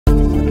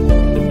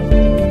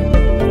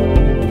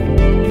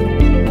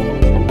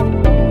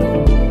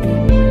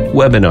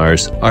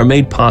Webinars are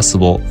made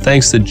possible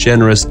thanks to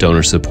generous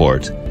donor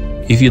support.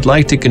 If you'd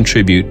like to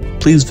contribute,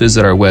 please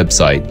visit our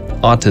website,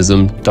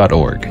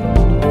 autism.org.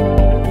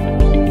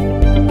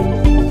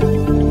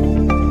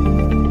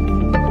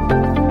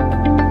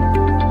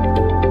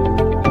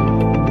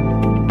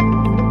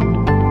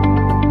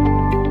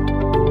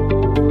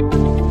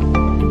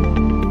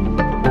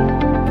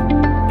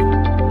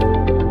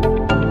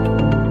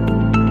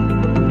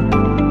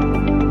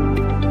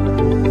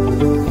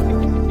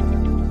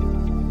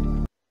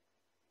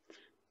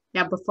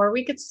 Now, before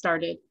we get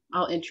started,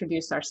 I'll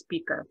introduce our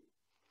speaker.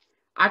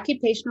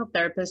 Occupational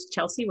therapist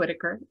Chelsea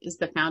Whitaker is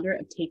the founder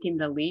of Taking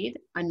the Lead,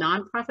 a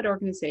nonprofit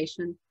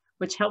organization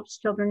which helps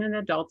children and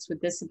adults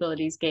with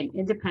disabilities gain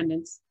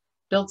independence,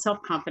 build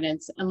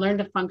self-confidence, and learn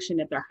to function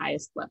at their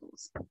highest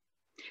levels.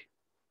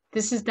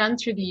 This is done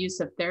through the use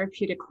of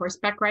therapeutic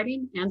horseback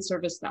riding and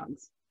service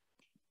dogs.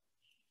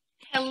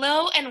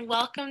 Hello and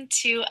welcome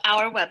to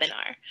our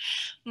webinar,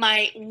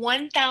 My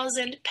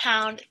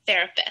 1,000-Pound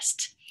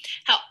Therapist,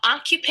 How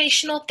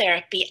Occupational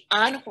Therapy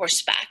on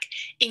Horseback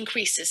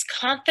Increases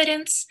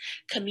Confidence,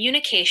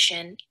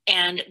 Communication,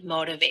 and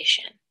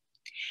Motivation.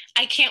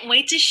 I can't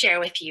wait to share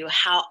with you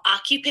how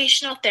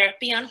occupational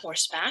therapy on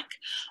horseback,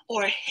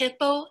 or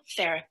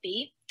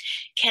hippotherapy,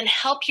 can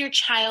help your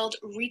child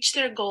reach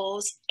their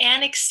goals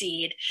and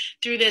exceed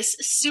through this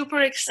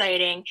super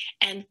exciting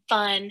and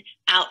fun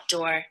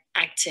outdoor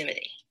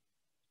activity.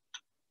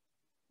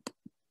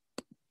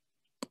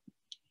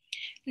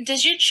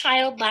 Does your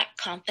child lack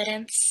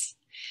confidence?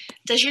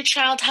 Does your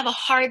child have a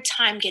hard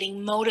time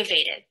getting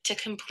motivated to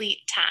complete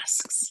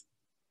tasks?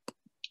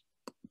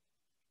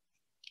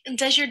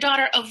 Does your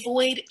daughter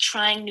avoid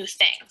trying new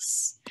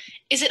things?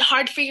 Is it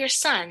hard for your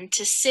son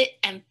to sit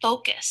and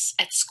focus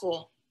at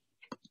school?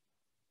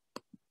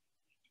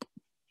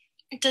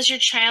 Does your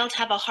child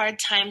have a hard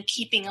time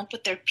keeping up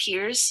with their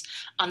peers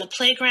on the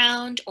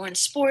playground or in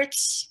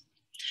sports?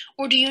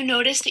 Or do you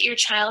notice that your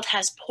child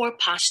has poor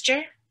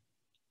posture?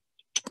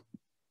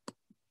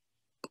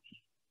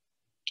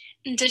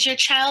 Does your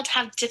child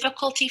have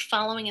difficulty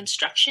following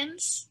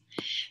instructions?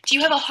 Do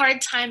you have a hard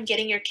time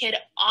getting your kid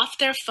off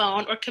their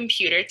phone or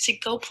computer to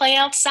go play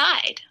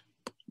outside?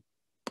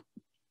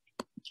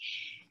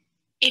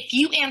 If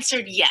you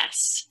answered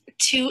yes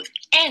to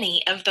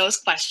any of those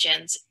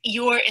questions,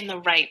 you're in the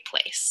right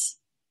place.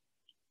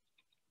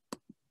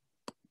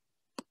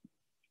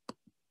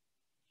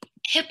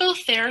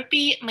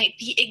 Hippotherapy might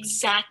be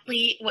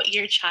exactly what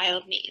your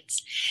child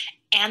needs.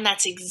 And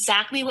that's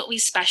exactly what we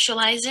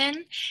specialize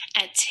in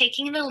at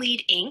Taking the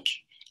Lead, Inc.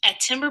 at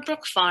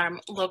Timberbrook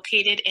Farm,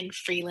 located in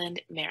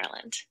Freeland,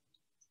 Maryland.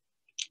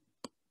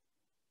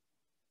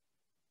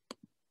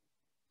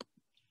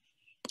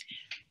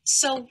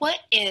 So what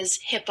is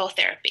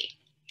hippotherapy?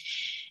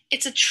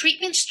 It's a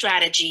treatment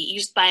strategy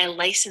used by a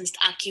licensed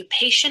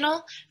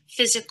occupational,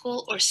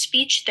 physical, or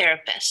speech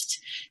therapist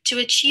to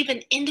achieve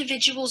an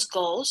individual's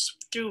goals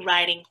through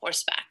riding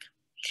horseback.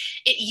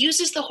 It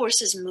uses the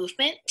horse's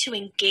movement to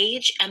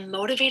engage and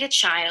motivate a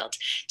child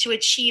to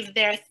achieve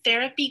their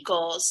therapy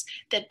goals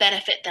that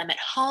benefit them at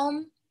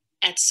home,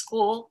 at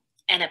school,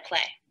 and at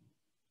play.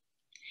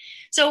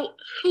 So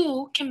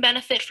who can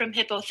benefit from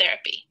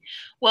hippotherapy?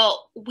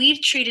 Well,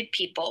 we've treated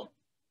people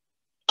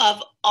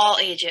of all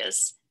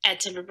ages at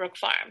Timberbrook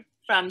Farm,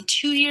 from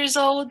 2 years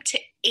old to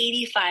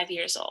 85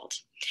 years old.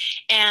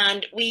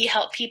 And we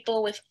help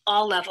people with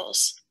all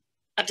levels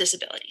of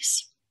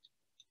disabilities.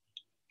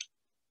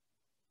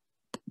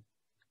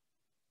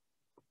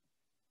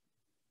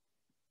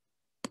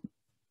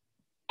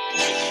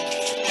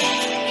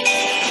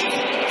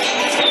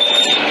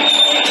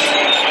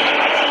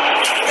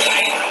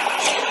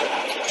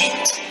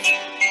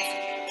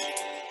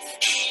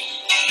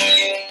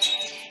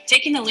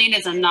 Taking the Lead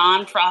is a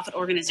nonprofit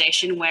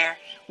organization where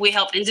we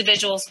help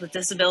individuals with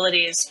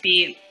disabilities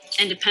be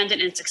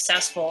independent and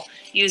successful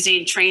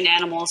using trained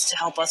animals to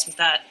help us with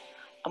that.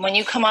 When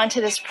you come onto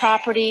this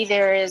property,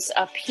 there is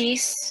a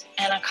peace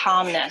and a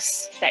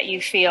calmness that you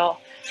feel.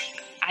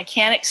 I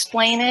can't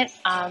explain it,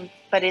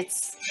 but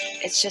it's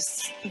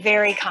just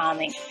very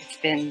calming. It's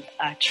been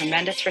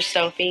tremendous for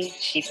Sophie.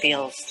 She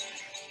feels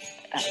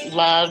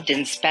loved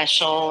and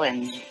special,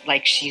 and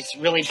like she's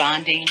really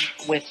bonding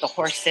with the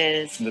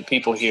horses. The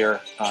people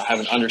here have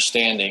an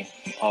understanding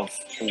of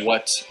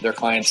what their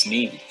clients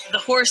need. The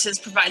horses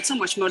provide so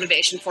much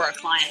motivation for our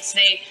clients.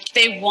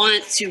 They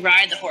want to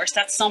ride the horse.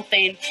 That's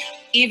something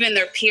even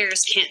their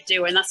peers can't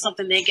do, and that's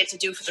something they get to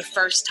do for the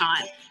first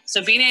time.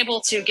 So being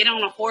able to get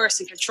on a horse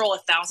and control a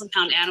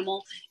 1,000-pound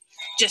animal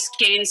just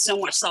gains so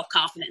much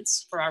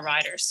self-confidence for our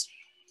riders.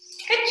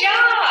 Good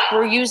job!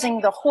 We're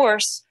using the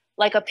horse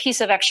like a piece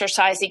of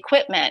exercise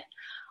equipment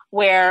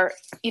where,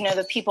 you know,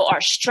 the people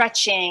are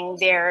stretching,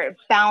 they're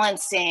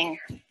balancing.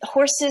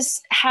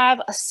 Horses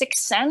have a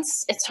sixth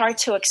sense. It's hard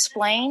to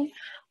explain,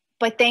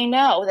 but they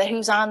know that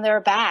who's on their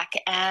back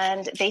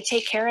and they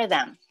take care of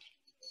them.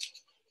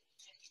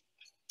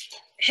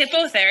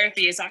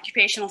 Hippotherapy is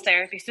occupational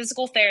therapy,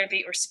 physical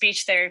therapy, or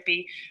speech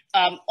therapy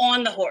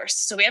on the horse.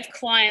 So we have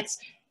clients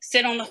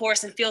sit on the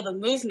horse and feel the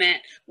movement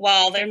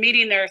while they're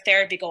meeting their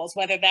therapy goals,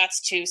 whether that's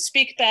to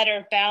speak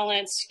better,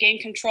 balance, gain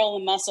control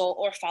of muscle,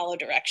 or follow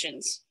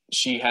directions.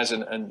 She has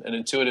an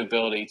intuitive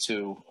ability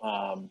to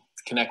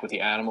connect with the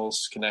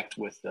animals, connect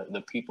with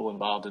the people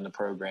involved in the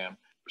program.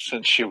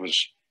 Since she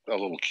was a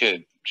little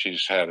kid,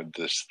 she's had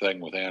this thing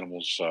with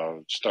animals.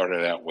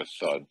 Started out with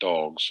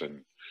dogs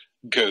and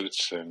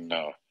goats and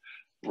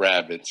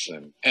rabbits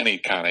and any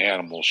kind of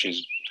animal.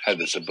 She's had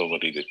this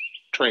ability to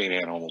train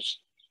animals.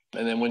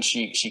 And then when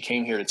she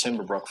came here to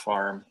Timberbrook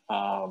Farm,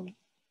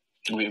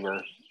 we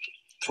were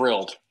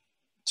thrilled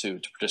to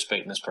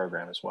participate in this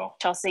program as well.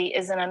 Chelsea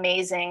is an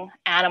amazing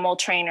animal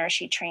trainer.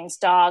 She trains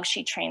dogs,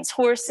 she trains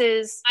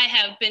horses. I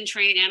have been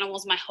training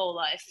animals my whole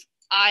life.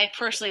 I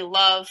personally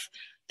love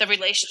the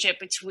relationship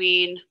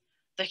between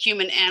the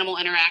human-animal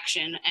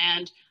interaction,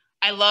 and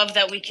I love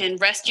that we can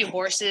rescue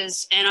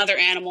horses and other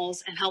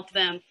animals and help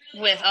them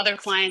with other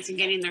clients in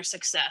getting their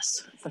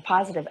success. The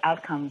positive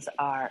outcomes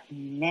are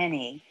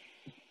many.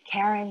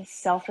 Karen's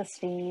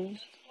self-esteem,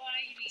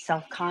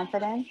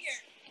 self-confidence,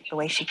 the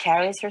way she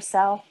carries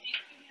herself.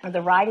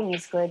 The riding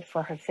is good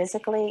for her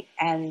physically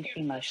and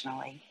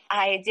emotionally.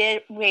 I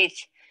did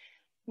reach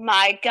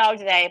my goal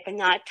today, but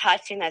not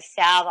touching the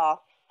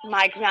saddle.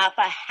 My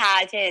grandpa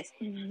had his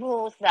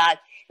rules that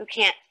you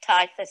can't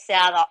touch the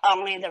saddle,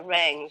 only the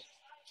reins.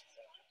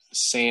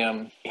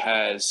 Sam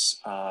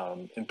has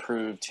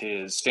improved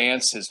his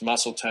stance, his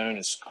muscle tone,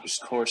 his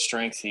core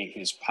strength.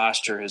 His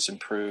posture has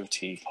improved.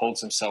 He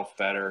holds himself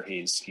better.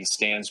 He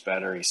stands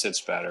better. He sits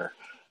better.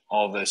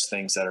 All those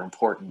things that are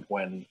important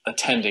when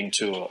attending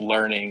to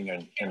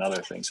learning and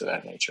other things of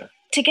that nature.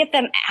 To get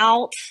them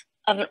out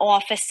of an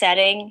office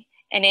setting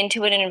and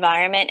into an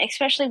environment,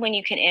 especially when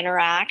you can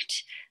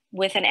interact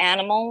with an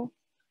animal,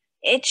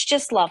 it's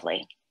just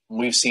lovely.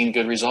 We've seen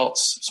good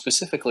results,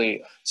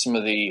 specifically some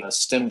of the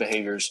STEM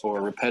behaviors or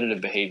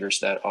repetitive behaviors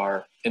that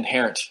are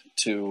inherent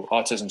to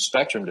autism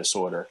spectrum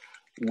disorder.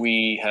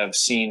 We have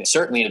seen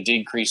certainly a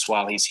decrease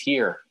while he's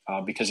here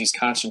because he's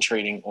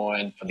concentrating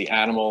on the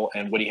animal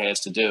and what he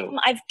has to do.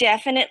 I've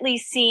definitely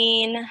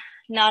seen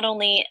not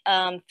only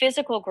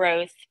physical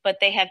growth, but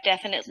they have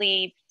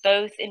definitely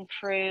both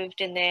improved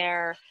in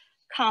their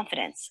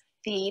confidence.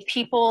 The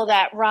people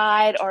that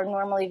ride are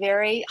normally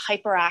very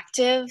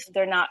hyperactive.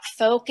 They're not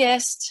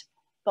focused,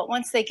 but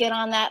once they get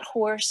on that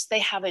horse, they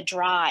have a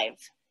drive.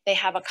 They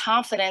have a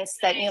confidence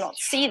that you don't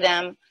see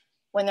them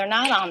when they're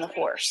not on the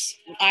horse.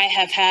 I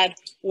have had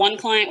one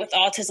client with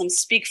autism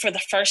speak for the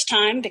first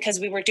time because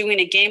we were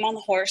doing a game on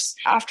the horse.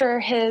 After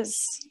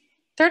his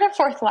third or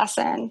fourth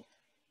lesson,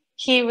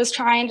 he was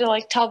trying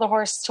to tell the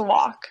horse to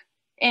walk,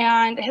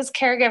 and his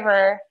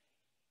caregiver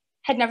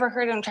had never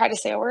heard him try to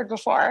say a word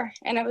before,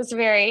 and it was a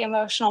very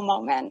emotional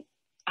moment.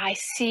 I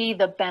see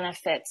the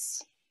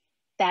benefits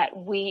that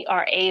we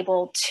are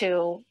able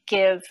to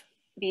give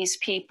these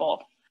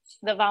people.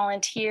 The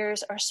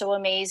volunteers are so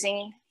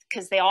amazing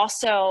because they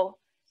also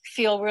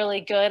feel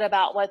really good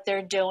about what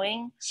they're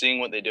doing.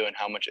 Seeing what they do and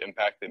how much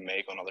impact they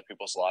make on other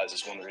people's lives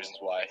is one of the reasons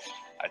why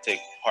I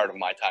take part of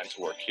my time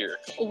to work here.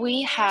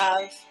 We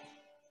have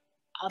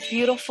a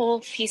beautiful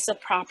piece of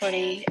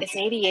property. It's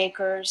 80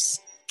 acres.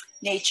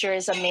 Nature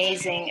is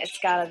amazing. It's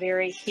got a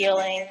very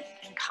healing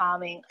and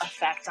calming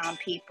effect on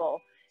people.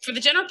 For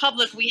the general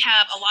public, we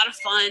have a lot of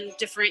fun,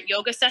 different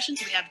yoga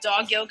sessions. We have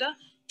dog yoga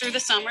through the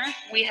summer.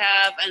 We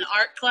have an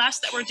art class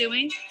that we're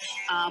doing.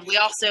 We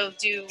also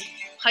do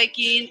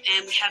hiking,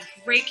 and we have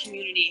great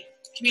community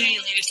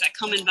leaders that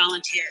come and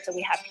volunteer. So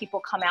we have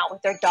people come out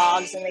with their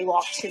dogs and they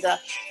walk to the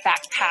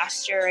back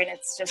pasture, and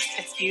it's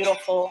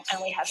beautiful,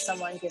 and we have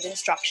someone give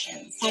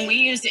instructions. When we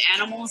use the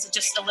animals, it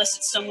just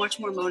elicits so much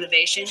more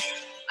motivation.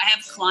 I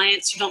have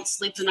clients who don't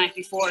sleep the night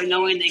before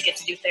knowing they get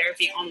to do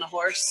therapy on the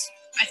horse.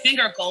 I think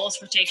our goals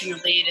for taking the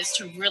lead is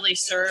to really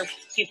serve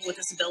people with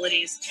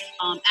disabilities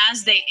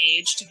as they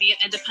age, to be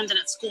independent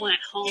at school and at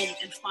home,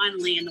 and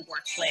finally in the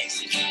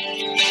workplace.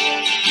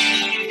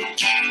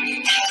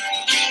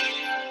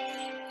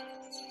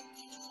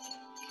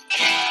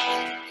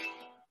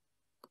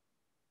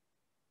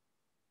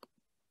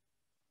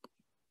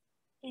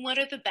 What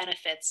are the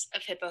benefits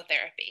of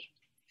hippotherapy?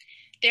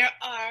 There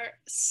are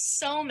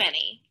so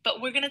many,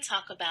 but we're going to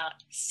talk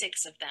about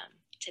 6 of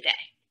them today.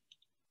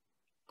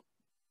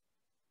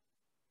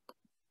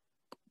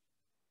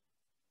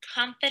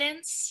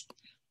 Confidence,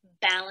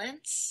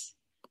 balance,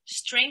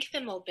 strength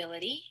and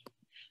mobility,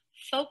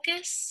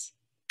 focus,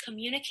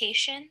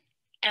 communication,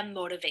 and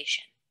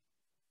motivation.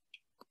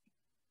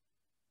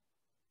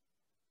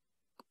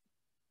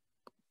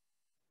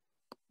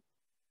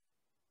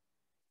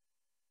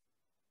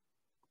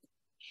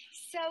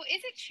 So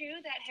is it true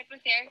that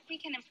hippotherapy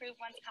can improve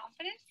one's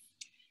confidence?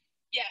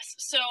 Yes.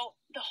 So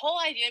the whole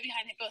idea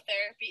behind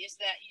hippotherapy is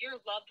that your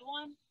loved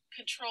one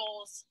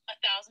controls a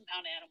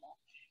 1,000-pound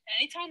animal. And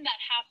anytime that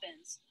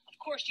happens, of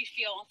course, you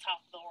feel on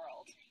top of the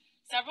world.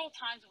 Several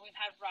times when we've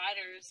had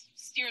riders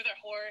steer their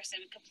horse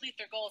and complete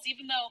their goals,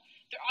 even though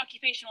their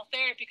occupational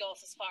therapy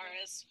goals as far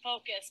as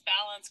focus,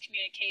 balance,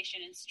 communication,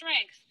 and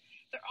strength,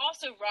 they're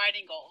also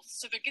riding goals.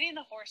 So they're getting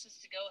the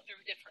horses to go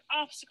through different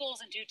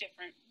obstacles and do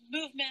different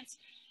movements.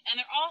 And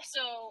they're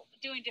also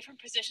doing different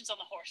positions on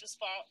the horse as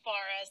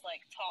far as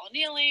like tall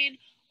kneeling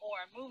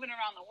or moving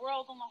around the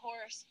world on the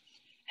horse.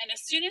 And as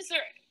soon as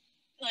they're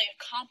like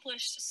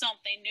accomplished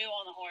something new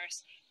on the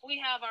horse, we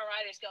have our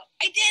riders go,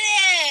 I did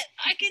it!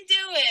 I can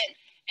do it!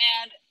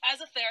 And as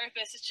a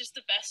therapist, it's just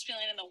the best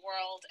feeling in the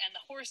world. And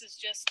the horses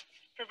just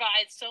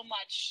provide so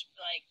much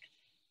like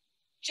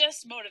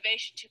just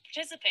motivation to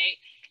participate.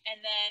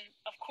 And then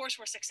of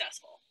course we're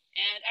successful.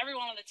 And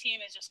everyone on the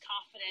team is just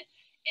confident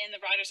in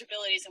the rider's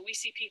abilities, and we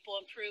see people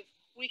improve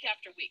week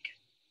after week.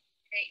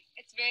 Great.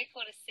 It's very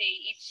cool to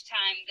see each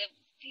time the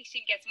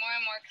patient gets more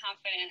and more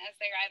confident as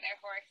they ride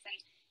their horse. And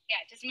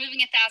yeah, just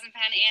moving a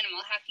 1,000-pound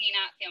animal, how can you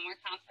not feel more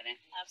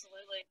confident?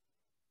 Absolutely.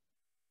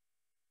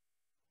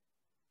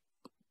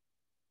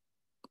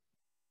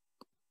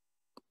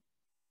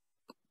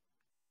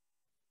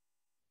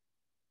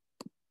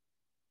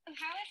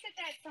 How is it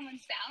that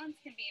someone's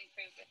balance can be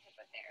improved with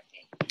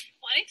hippotherapy?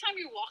 Well, anytime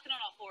you're walking on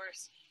a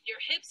horse,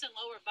 your hips and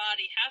lower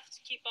body have to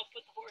keep up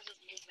with the horse's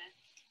movement.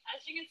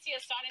 As you can see,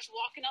 as Sonia's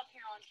walking up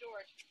here on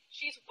George,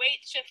 she's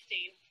weight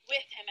shifting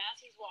with him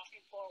as he's walking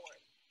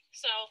forward.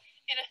 So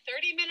in a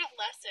 30-minute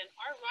lesson,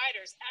 our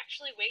riders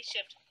actually weight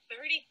shift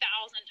 30,000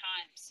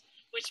 times,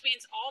 which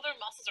means all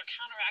their muscles are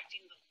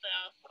counteracting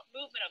the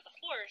movement of the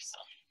horse,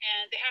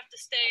 and they have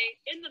to stay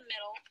in the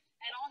middle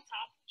and on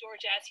top of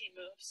George as he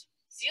moves.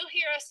 So you'll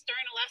hear us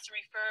during a lesson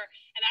refer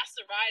and ask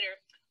the rider,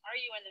 are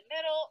you in the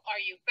middle?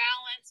 Are you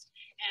balanced?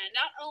 And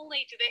not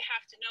only do they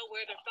have to know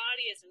where their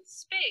body is in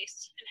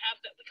space and have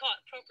that, we call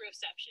it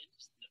proprioception,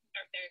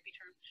 our therapy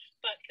term,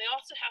 but they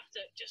also have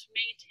to just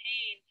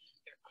maintain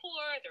their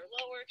core, their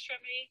lower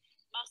extremity,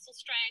 muscle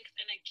strength,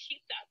 and then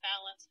keep that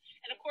balance.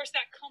 And of course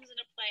that comes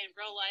into play in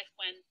real life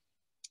when,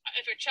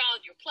 if you're a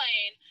child, you're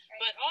playing,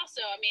 right. But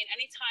also, I mean,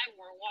 anytime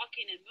we're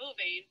walking and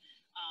moving,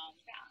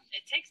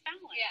 it takes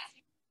balance. Yeah.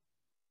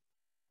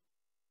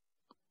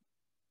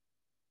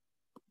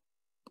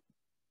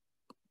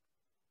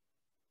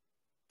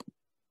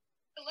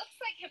 It looks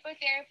like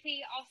hippotherapy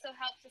also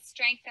helps with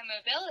strength and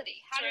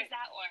mobility. How does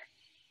that work?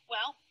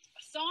 Well,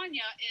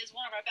 Sonia is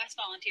one of our best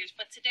volunteers,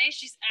 but today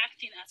she's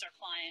acting as our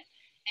client.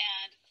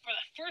 And for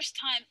the first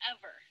time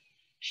ever,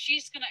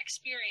 she's going to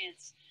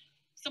experience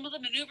some of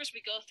the maneuvers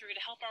we go through to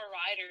help our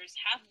riders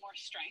have more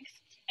strength.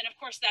 And of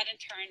course, that in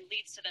turn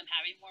leads to them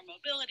having more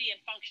mobility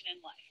and function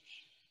in life.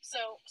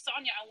 So,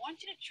 Sonia, I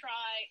want you to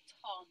try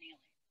tall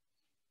kneeling.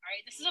 All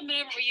right, this is a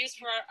maneuver we use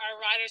for our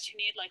riders who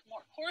need like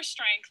more core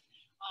strength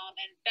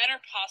and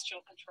better postural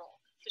control.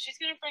 So she's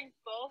going to bring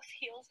both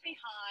heels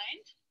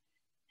behind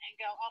and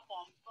go up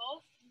on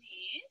both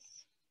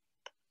knees.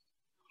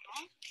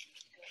 Good.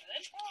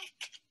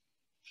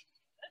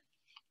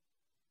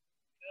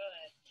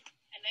 Good.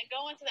 And then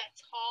go into that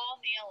tall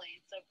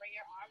kneeling. So bring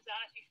your arms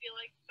out if you feel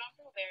like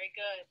comfortable. Very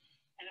good.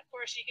 And of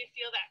course, you can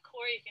feel that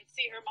core. You can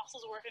see her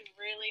muscles working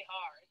really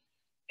hard.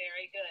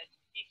 Very good.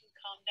 You can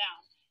come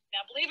down.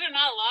 Now, believe it or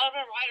not, a lot of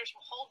our riders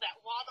will hold that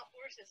while the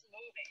horse is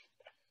moving.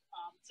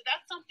 So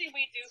that's something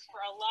we do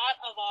for a lot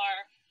of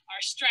our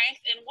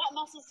strength. And what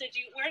muscles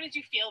where did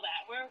you feel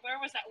that? Where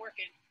was that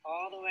working?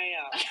 All the way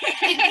up.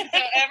 So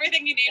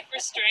everything you need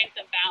for strength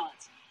and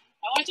balance.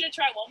 I want you to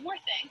try one more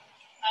thing.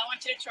 I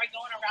want you to try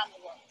going around the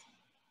world.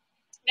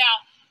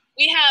 Now,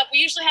 we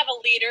usually have a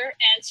leader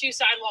and 2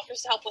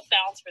 sidewalkers to help with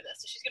balance for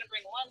this. So she's going to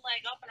bring one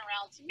leg up and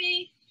around to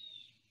me.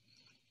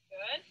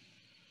 Good.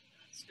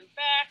 Scoot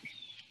back.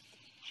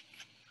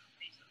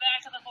 Face the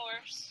back of the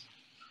horse.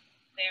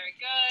 Very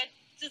good.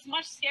 This is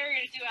much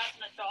scarier to do as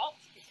an adult.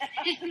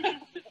 And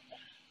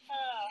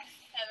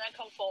then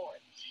come forward.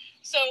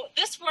 So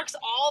this works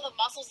all the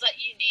muscles that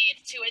you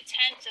need to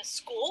attend to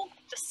school,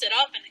 to sit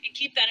up and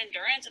keep that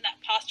endurance and that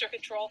posture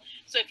control.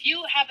 So if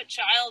you have a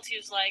child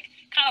who's like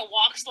kind of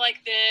walks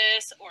like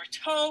this or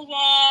toe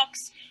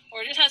walks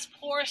or just has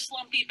poor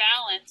slumpy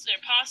balance or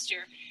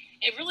posture,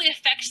 it really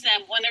affects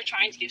them when they're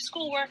trying to do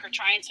schoolwork or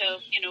trying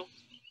to,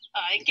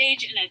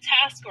 engage in a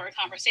task or a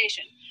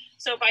conversation.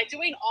 So by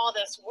doing all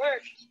this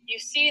work, you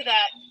see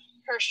that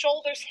her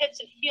shoulders, hips,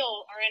 and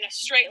heel are in a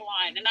straight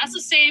line. And that's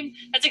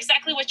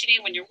exactly what you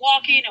need when you're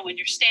walking and when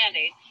you're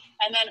standing.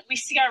 And then we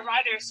see our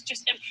riders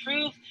just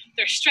improve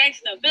their strength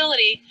and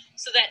mobility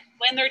so that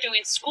when they're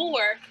doing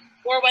schoolwork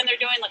or when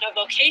they're doing like a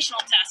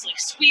vocational test, like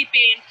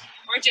sweeping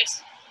or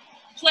just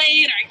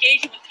playing or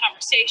engaging with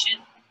conversation,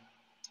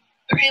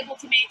 they're able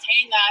to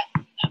maintain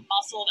that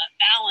muscle, that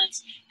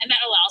balance, and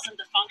that allows them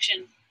to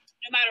function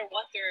no matter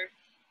what they're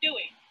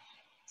doing.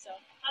 So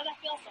how'd that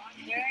feel, Son?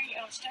 Very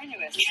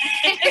strenuous.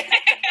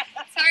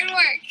 It's hard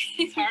work.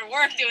 It's hard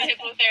work doing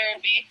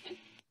hippotherapy.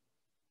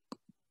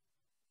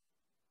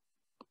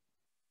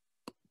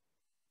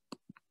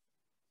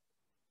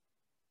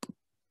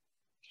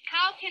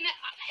 How can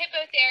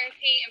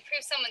hippotherapy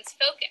improve someone's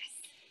focus?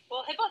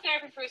 Well,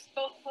 hippotherapy improves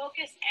both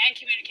focus and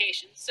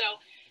communication. So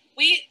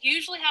we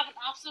usually have an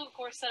obstacle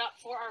course set up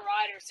for our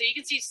riders. So you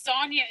can see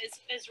Sonia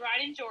is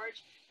riding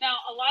George. Now,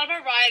 a lot of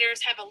our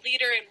riders have a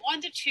leader and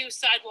 1 to 2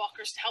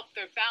 sidewalkers to help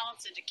their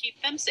balance and to keep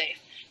them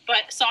safe.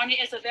 But Sonia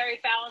is a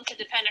very balanced,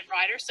 independent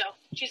rider, so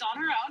she's on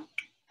her own.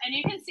 And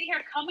you can see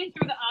her coming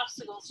through the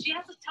obstacles. She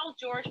has to tell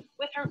George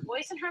with her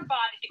voice and her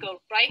body to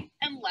go right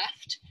and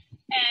left.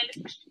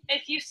 And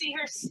if you see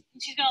her,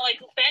 she's gonna like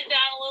bend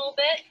down a little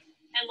bit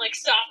and like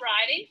stop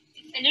riding.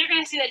 And you're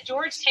gonna see that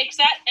George takes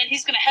that and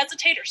he's gonna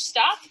hesitate or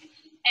stop.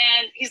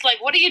 And he's like,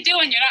 "What are you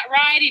doing? You're not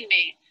riding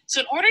me." So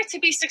in order to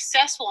be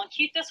successful and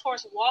keep this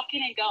horse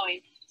walking and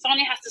going,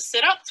 Sonia has to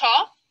sit up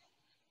tall,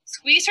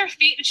 squeeze her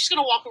feet, and she's going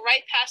to walk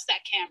right past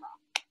that camera.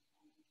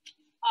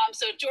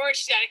 So George,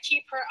 she's got to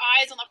keep her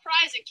eyes on the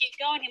prize and keep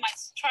going. He might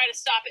try to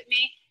stop at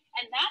me.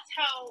 And that's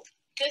how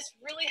this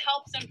really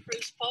helps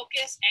improve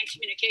focus and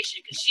communication,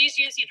 because she's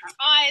using her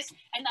eyes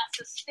and that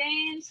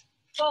sustained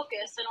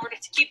focus in order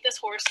to keep this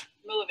horse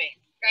moving.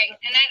 Right,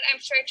 and that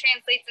I'm sure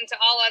translates into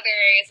all other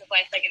areas of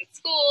life, like in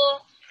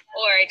school,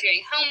 or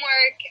doing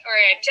homework or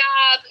a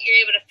job.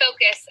 You're able to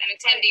focus and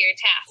attend to your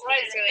task.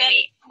 Right. It's really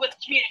neat. With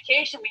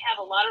communication, we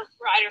have a lot of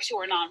riders who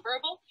are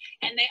nonverbal,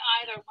 and they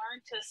either learn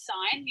to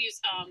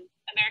use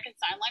American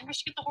Sign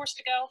Language to get the horse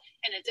to go,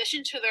 in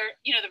addition to their,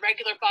 the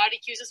regular body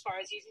cues as far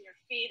as using your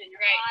feet and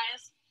your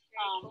eyes.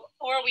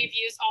 Or we've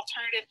used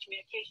alternative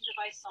communication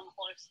devices on the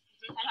horse.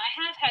 And I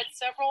have had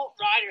several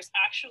riders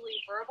actually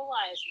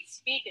verbalize and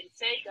speak and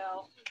say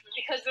go,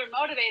 because they're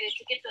motivated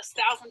to get this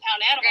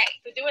 1,000-pound animal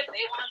to do what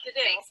they want to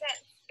do. Makes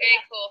sense.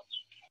 Very cool.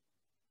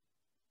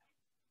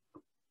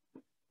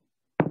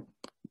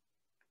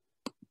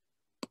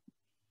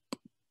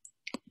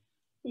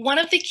 One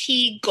of the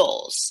key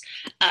goals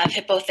of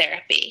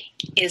hippotherapy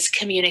is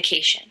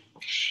communication.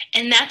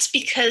 And that's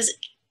because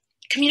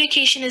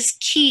communication is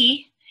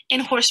key in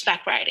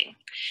horseback riding.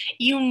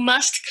 You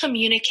must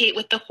communicate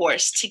with the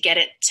horse to get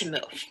it to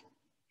move.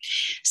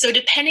 So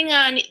depending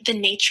on the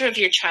nature of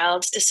your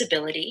child's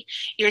disability,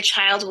 your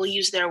child will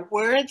use their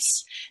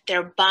words,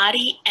 their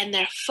body, and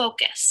their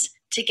focus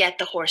to get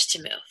the horse to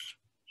move.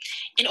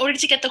 In order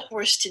to get the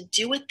horse to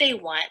do what they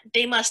want,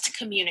 they must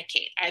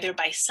communicate, either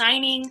by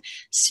signing,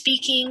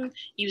 speaking,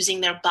 using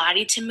their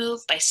body to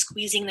move by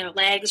squeezing their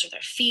legs or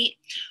their feet,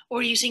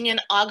 or using an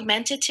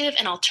augmentative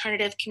and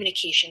alternative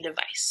communication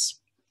device.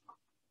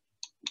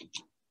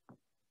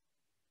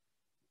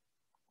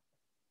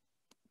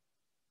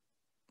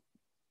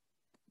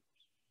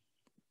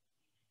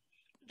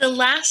 The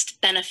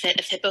last benefit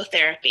of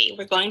hippotherapy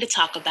we're going to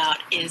talk about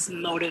is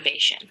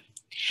motivation.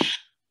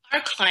 Our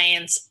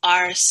clients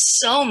are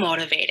so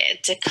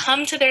motivated to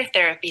come to their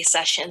therapy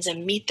sessions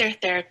and meet their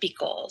therapy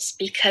goals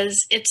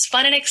because it's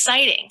fun and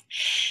exciting.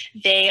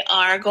 They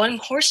are going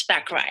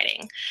horseback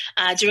riding,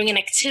 doing an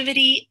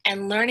activity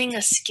and learning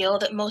a skill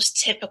that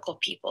most typical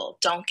people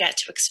don't get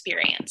to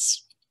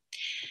experience.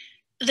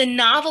 The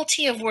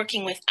novelty of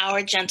working with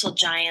our gentle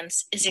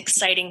giants is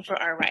exciting for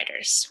our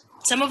riders.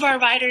 Some of our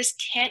riders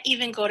can't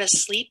even go to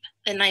sleep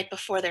the night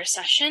before their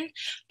session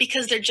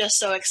because they're just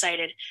so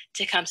excited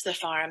to come to the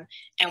farm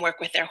and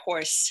work with their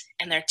horse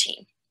and their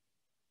team.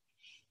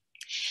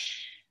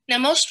 Now,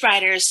 most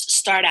riders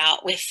start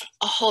out with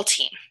a whole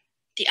team.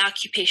 The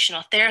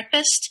occupational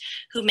therapist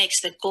who makes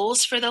the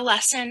goals for the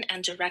lesson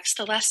and directs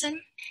the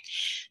lesson,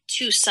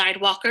 2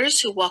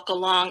 sidewalkers who walk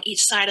along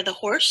each side of the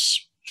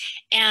horse,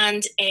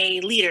 and a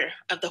leader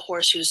of the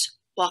horse who's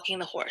walking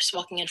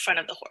in front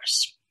of the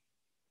horse.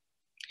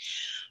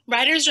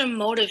 Riders are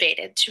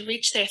motivated to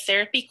reach their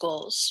therapy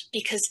goals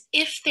because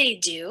if they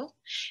do,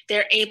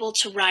 they're able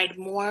to ride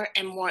more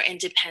and more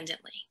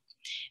independently.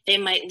 They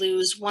might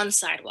lose one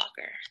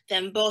sidewalker,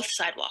 then both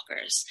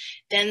sidewalkers,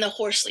 then the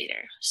horse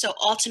leader. So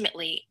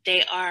ultimately,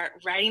 they are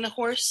riding the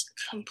horse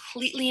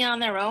completely on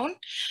their own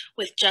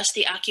with just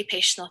the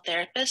occupational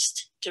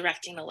therapist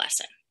directing the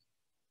lesson.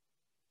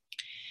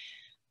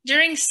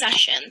 During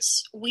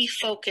sessions, we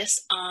focus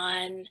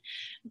on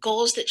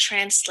goals that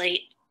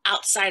translate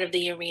outside of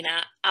the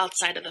arena,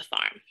 outside of the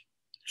farm.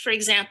 For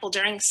example,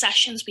 during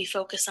sessions, we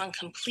focus on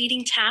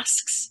completing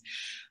tasks,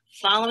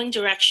 following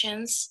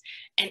directions,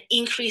 and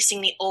increasing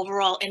the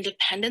overall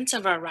independence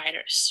of our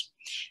riders,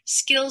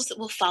 skills that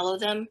will follow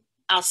them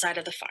outside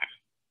of the farm.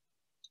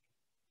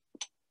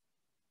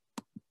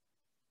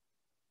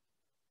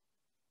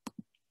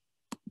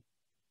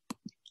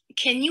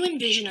 Can you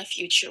envision a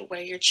future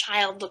where your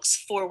child looks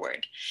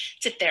forward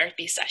to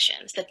therapy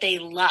sessions that they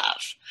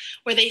love,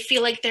 where they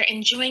feel like they're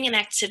enjoying an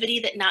activity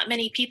that not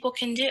many people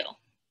can do?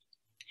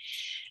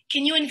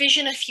 Can you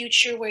envision a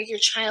future where your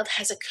child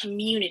has a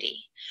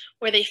community,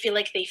 where they feel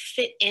like they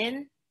fit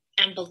in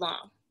and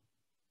belong?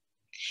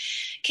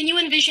 Can you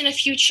envision a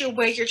future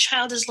where your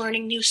child is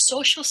learning new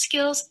social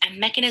skills and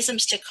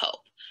mechanisms to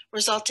cope,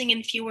 resulting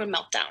in fewer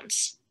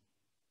meltdowns?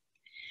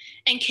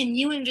 And can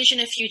you envision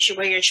a future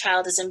where your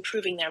child is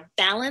improving their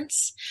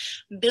balance,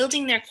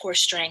 building their core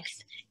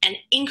strength, and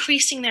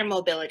increasing their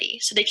mobility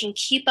so they can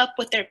keep up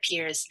with their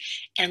peers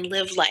and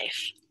live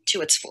life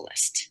to its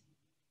fullest?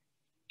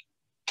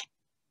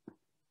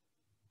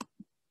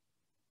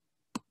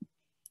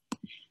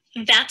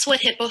 That's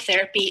what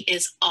hippotherapy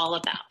is all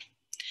about.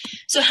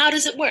 So how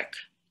does it work?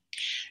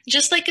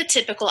 Just like a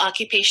typical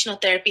occupational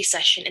therapy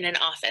session in an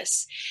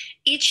office,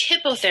 each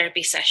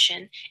hippotherapy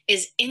session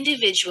is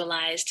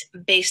individualized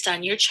based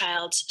on your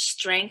child's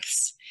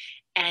strengths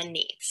and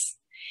needs.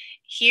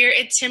 Here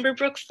at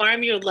Timberbrook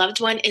Farm, your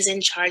loved one is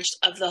in charge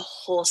of the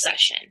whole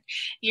session.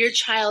 Your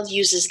child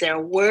uses their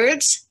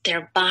words,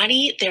 their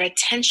body, their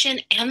attention,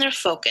 and their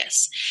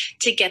focus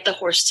to get the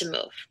horse to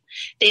move.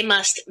 They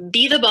must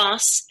be the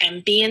boss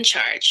and be in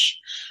charge.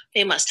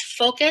 They must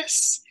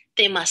focus,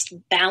 they must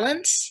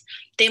balance,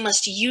 they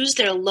must use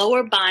their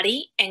lower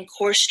body and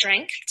core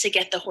strength to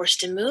get the horse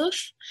to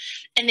move,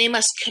 and they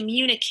must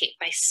communicate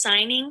by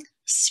signing,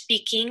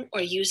 speaking,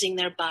 or using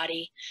their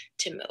body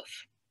to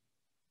move.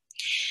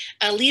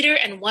 A leader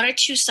and one or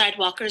two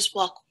sidewalkers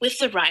walk with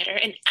the rider,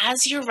 and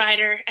as your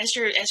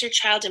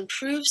child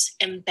improves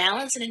in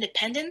balance and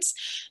independence,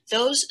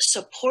 those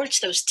supports,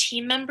 those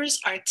team members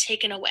are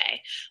taken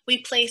away.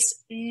 We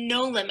place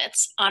no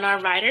limits on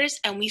our riders,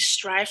 and we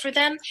strive for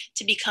them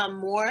to become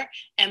more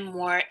and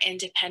more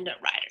independent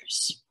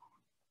riders.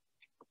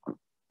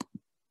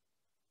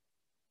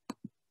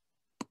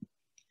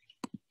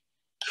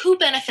 Who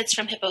benefits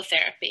from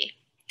hippotherapy?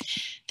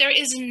 There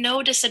is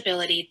no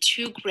disability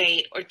too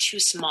great or too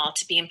small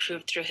to be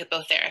improved through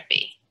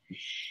hippotherapy.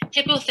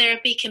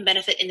 Hippotherapy can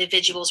benefit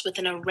individuals with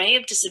an array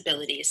of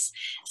disabilities,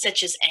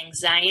 such as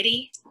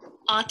anxiety,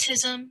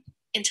 autism,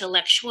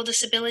 intellectual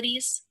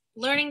disabilities,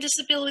 learning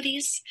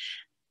disabilities,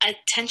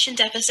 attention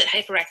deficit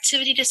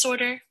hyperactivity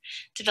disorder,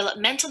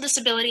 developmental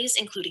disabilities,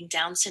 including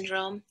Down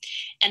syndrome,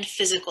 and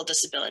physical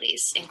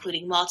disabilities,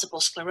 including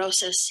multiple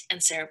sclerosis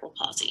and cerebral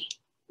palsy.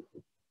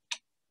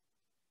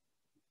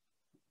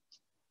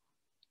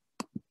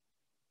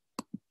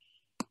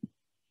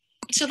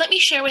 So let me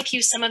share with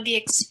you some of the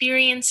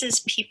experiences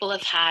people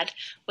have had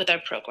with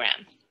our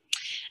program.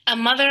 A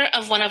mother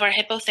of one of our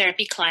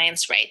hippotherapy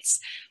clients writes,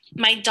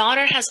 "My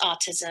daughter has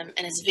autism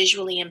and is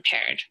visually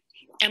impaired,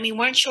 and we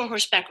weren't sure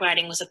horseback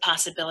riding was a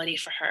possibility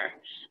for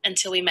her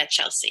until we met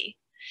Chelsea.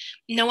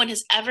 No one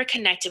has ever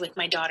connected with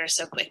my daughter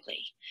so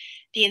quickly.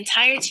 The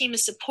entire team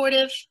is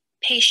supportive,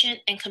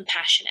 patient, and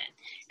compassionate,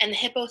 and the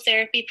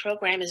hippotherapy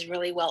program is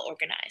really well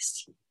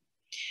organized.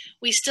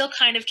 We still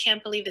kind of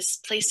can't believe this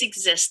place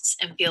exists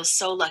and feel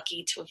so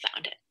lucky to have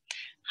found it.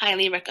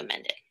 Highly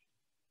recommend it."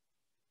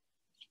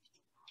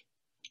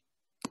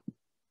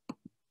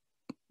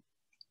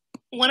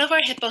 One of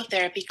our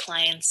hippotherapy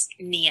clients,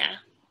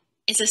 Nia,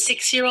 is a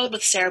 6-year-old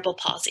with cerebral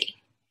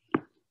palsy.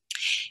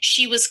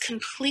 She was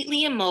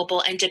completely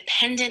immobile and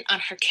dependent on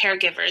her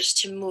caregivers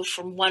to move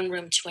from one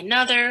room to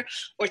another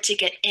or to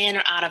get in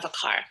or out of a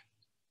car.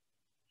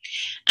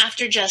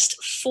 After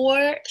just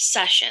 4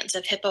 sessions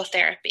of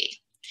hippotherapy,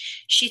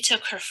 she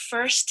took her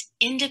first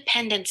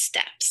independent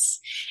steps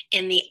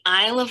in the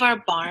aisle of our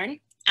barn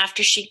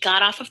after she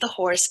got off of the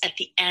horse at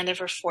the end of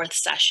her 4th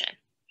session.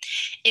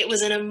 It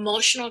was an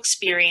emotional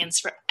experience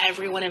for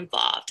everyone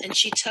involved, and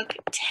she took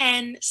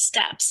 10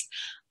 steps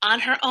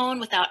on her own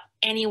without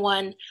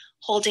anyone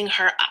holding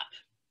her up.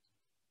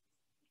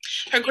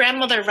 Her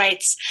grandmother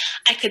writes,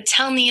 "I could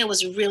tell Nia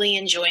was really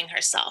enjoying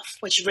herself,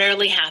 which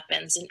rarely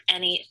happens in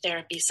any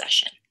therapy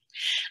session.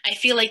 I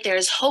feel like there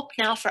is hope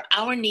now for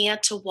our Nia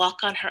to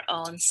walk on her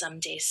own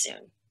someday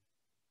soon."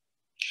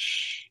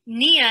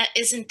 Nia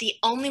isn't the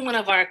only one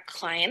of our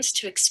clients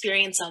to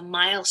experience a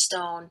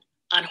milestone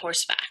on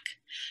horseback.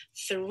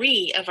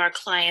 3 of our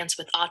clients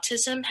with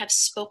autism have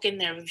spoken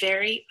their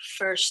very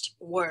first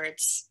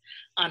words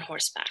on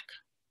horseback.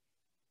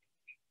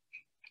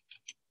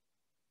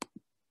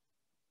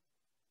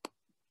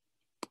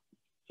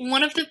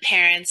 One of the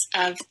parents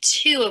of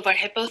 2 of our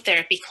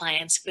hippotherapy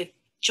clients with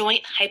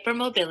joint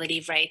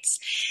hypermobility writes,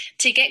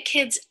 "To get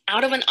kids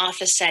out of an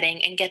office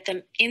setting and get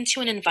them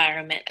into an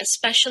environment,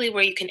 especially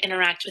where you can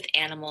interact with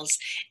animals,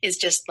 is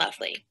just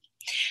lovely.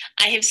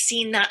 I have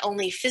seen not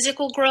only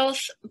physical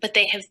growth, but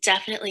they have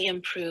definitely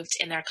improved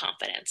in their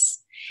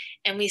confidence."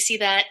 And we see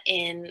that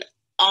in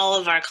all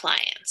of our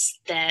clients,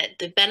 that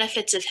the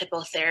benefits of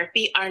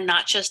hippotherapy are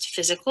not just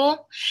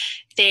physical.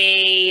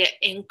 They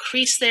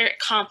increase their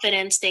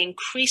confidence, they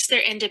increase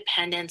their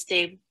independence,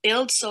 they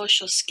build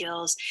social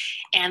skills,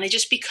 and they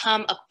just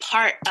become a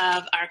part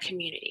of our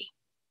community.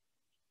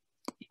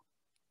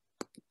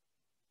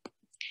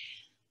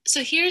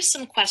 So here's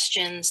some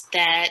questions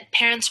that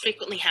parents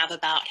frequently have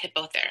about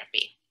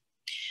hippotherapy.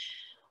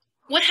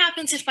 What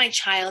happens if my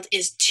child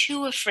is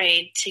too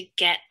afraid to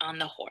get on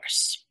the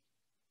horse?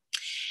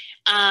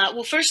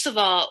 Well, first of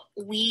all,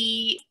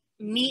 we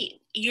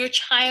meet your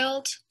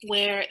child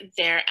where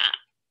they're at.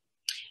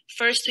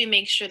 First, we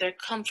make sure they're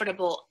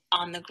comfortable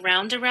on the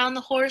ground around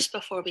the horse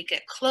before we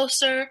get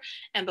closer,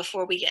 and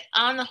before we get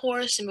on the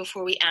horse, and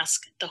before we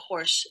ask the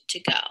horse to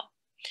go.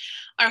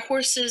 Our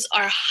horses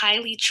are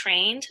highly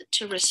trained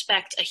to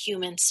respect a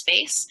human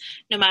space,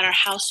 no matter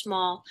how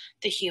small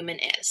the human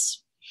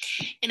is.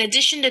 In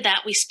addition to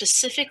that, we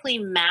specifically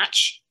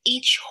match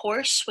each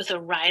horse with a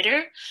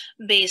rider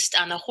based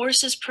on the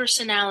horse's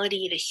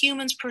personality, the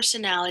human's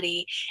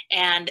personality,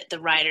 and the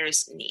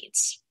rider's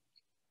needs.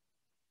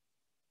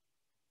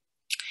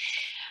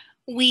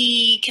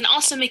 We can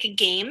also make a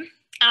game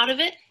out of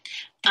it.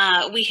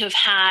 We have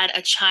had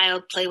a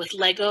child play with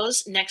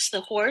Legos next to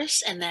the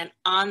horse and then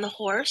on the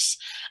horse.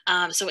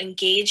 So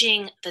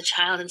engaging the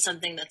child in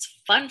something that's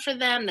fun for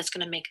them, that's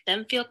going to make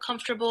them feel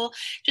comfortable,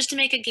 just to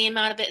make a game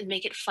out of it and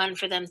make it fun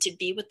for them to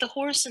be with the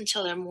horse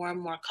until they're more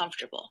and more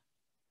comfortable.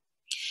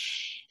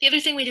 The other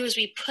thing we do is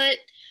we put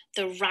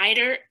the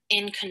rider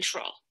in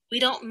control. We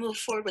don't move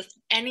forward with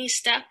any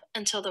step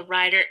until the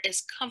rider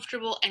is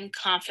comfortable and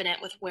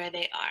confident with where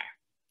they are.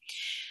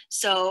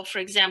 So, for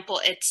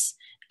example, it's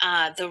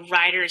the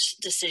rider's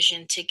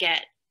decision to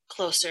get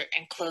closer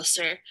and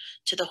closer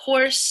to the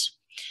horse.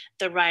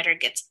 The rider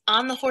gets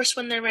on the horse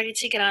when they're ready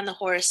to get on the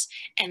horse,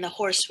 and the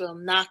horse will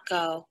not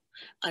go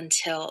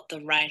until the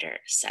rider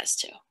says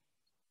to.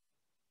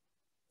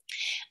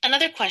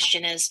 Another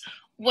question is,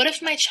 what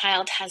if my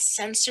child has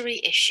sensory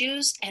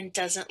issues and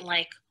doesn't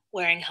like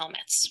wearing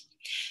helmets?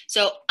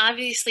 So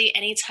obviously,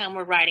 anytime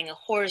we're riding a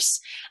horse,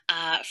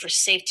 for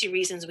safety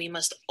reasons, we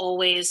must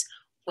always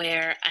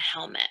wear a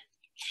helmet.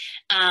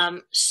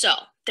 So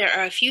there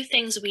are a few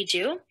things we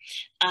do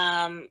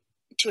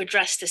to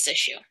address this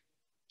issue.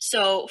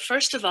 So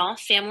first of all,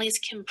 families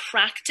can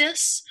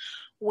practice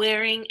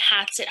wearing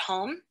hats at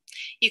home.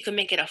 You can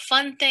make it a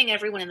fun thing.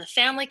 Everyone in the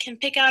family can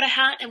pick out a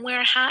hat and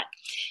wear a hat.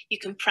 You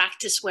can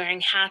practice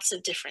wearing hats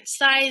of different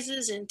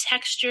sizes and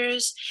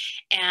textures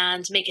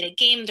and make it a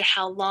game to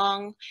how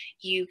long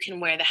you can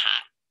wear the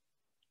hat.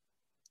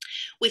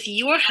 With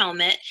your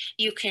helmet,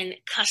 you can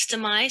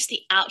customize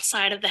the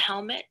outside of the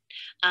helmet,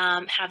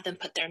 have them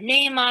put their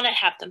name on it,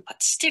 have them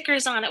put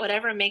stickers on it,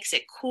 whatever makes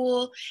it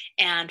cool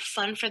and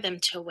fun for them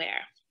to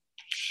wear.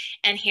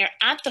 And here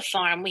at the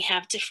farm, we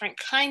have different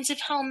kinds of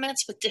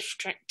helmets with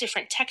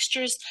different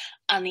textures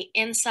on the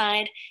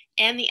inside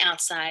and the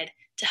outside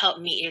to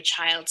help meet your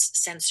child's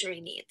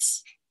sensory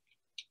needs.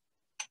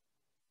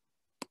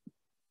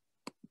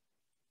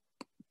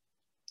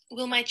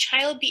 Will my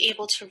child be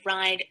able to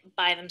ride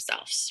by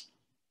themselves?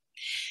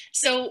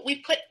 So we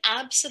put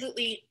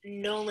absolutely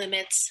no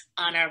limits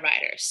on our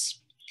riders.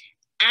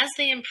 As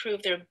they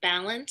improve their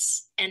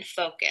balance and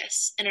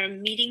focus and are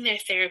meeting their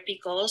therapy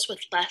goals with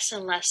less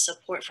and less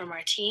support from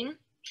our team,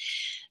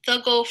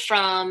 they'll go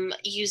from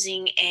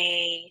using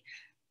a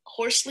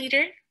horse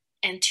leader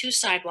and 2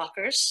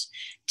 sidewalkers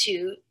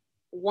to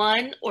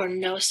 1 or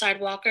no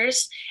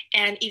sidewalkers,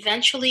 and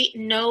eventually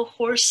no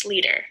horse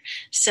leader.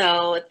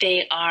 So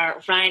they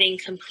are riding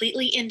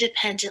completely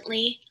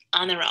independently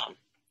on their own.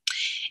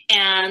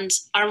 And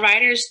our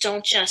riders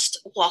don't just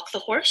walk the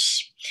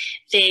horse,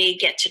 they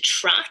get to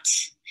trot.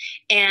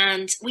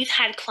 And we've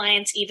had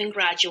clients even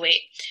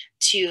graduate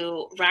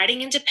to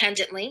riding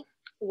independently,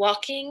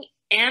 walking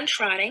and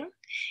trotting,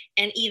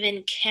 and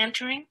even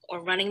cantering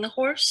or running the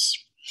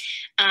horse.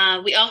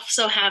 We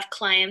also have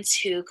clients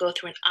who go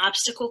through an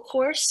obstacle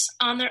course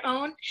on their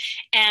own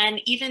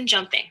and even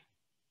jumping.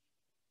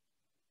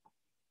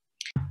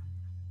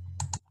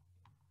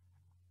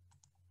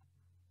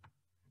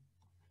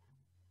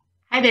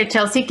 Hi there,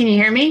 Chelsea. Can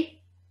you hear me?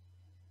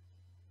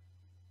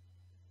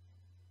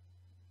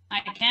 I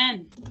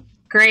can.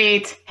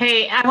 Great.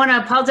 Hey, I want to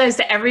apologize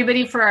to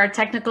everybody for our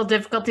technical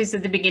difficulties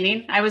at the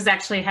beginning. I was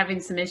actually having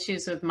some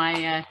issues with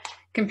my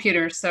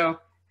computer, so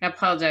I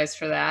apologize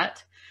for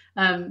that.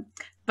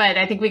 But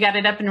I think we got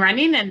it up and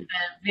running, and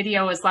the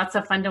video was lots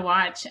of fun to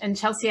watch. And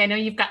Chelsea, I know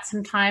you've got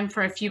some time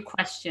for a few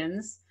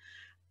questions.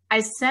 I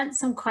sent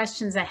some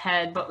questions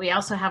ahead, but we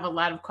also have a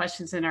lot of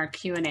questions in our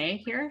Q&A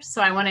here. So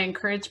I want to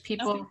encourage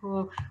people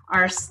who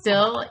are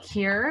still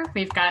here.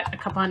 We've got a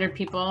couple hundred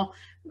people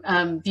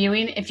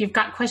viewing. If you've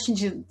got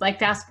questions you'd like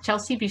to ask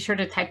Chelsea, be sure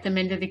to type them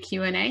into the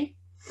Q&A.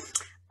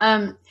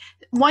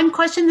 One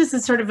question, this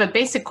is sort of a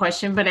basic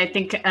question, but I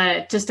think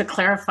just to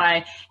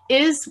clarify,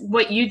 is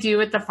what you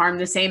do at the farm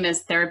the same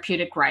as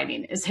therapeutic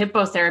riding? Is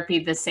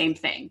hippotherapy the same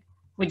thing?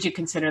 Would you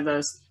consider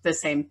those the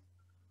same?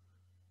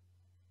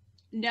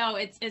 No,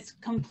 it's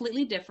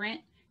completely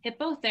different.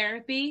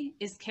 Hippotherapy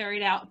is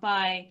carried out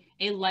by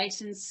a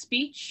licensed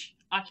speech,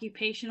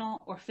 occupational,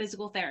 or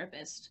physical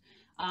therapist.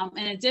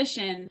 In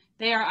addition,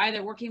 they are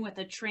either working with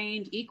a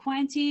trained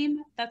equine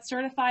team that's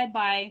certified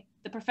by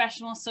the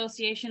Professional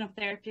Association of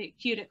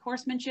Therapeutic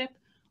Horsemanship,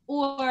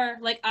 or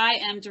like I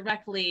am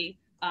directly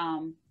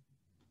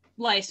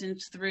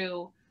licensed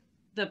through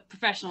the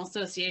Professional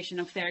Association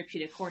of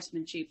Therapeutic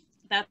Horsemanship.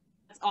 That's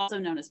also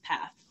known as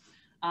PATH.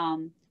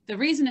 The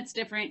reason it's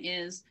different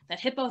is that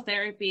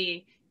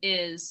hippotherapy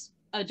is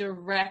a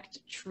direct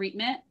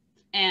treatment,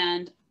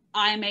 and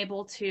I'm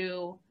able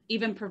to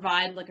even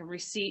provide like a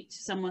receipt to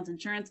someone's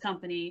insurance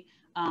company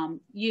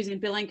using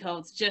billing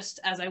codes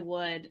just as I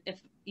would if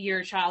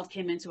your child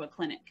came into a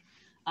clinic.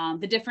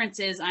 The difference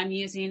is I'm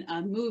using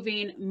a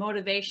moving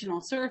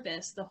motivational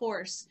surface, the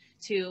horse,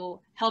 to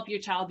help your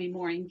child be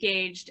more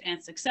engaged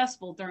and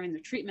successful during the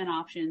treatment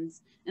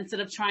options instead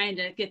of trying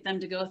to get them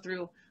to go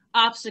through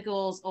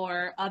obstacles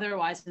or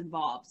otherwise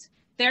involved.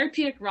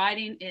 Therapeutic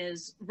riding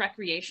is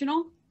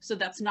recreational, so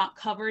that's not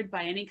covered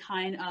by any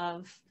kind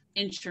of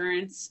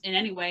insurance in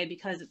any way,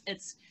 because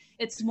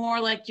it's more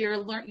like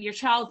your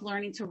child's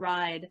learning to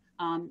ride,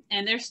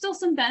 and there's still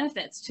some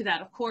benefits to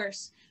that, of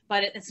course,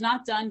 but it's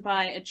not done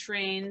by a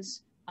trained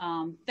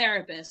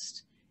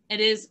therapist. It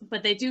is,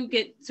 but they do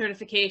get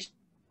certifications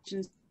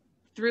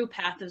through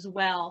PATH as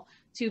well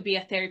to be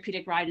a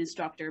therapeutic ride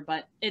instructor,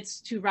 but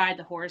it's to ride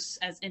the horse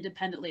as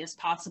independently as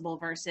possible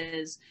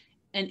versus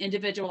an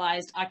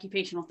individualized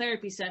occupational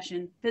therapy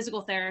session,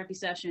 physical therapy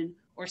session,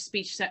 or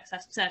speech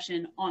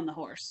session on the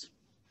horse.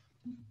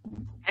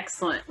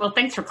 Excellent. Well,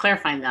 thanks for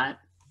clarifying that.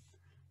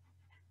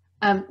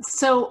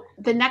 So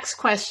the next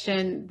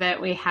question that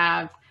we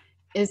have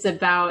is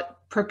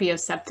about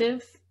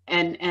proprioceptive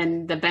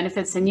and the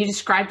benefits. And you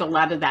described a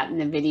lot of that in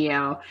the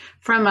video.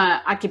 From an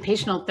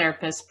occupational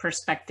therapist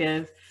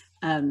perspective,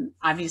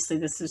 obviously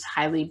this is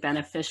highly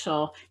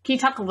beneficial. Can you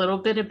talk a little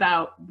bit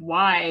about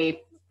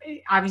why?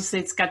 Obviously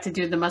it's got to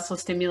do with the muscle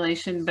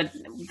stimulation, but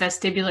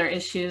vestibular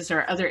issues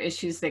or other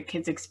issues that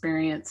kids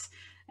experience,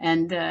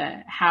 and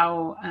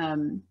how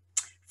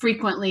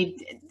frequently,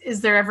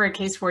 is there ever a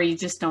case where you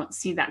just don't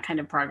see that kind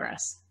of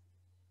progress?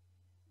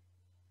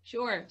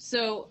 Sure.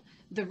 So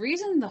the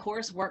reason the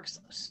horse works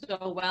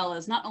so well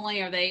is not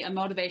only are they a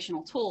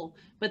motivational tool,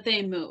 but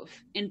they move.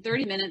 In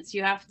 30 minutes,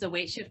 you have to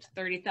weight shift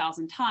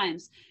 30,000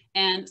 times.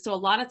 And so a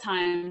lot of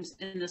times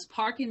in this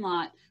parking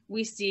lot,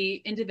 we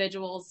see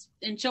individuals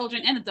and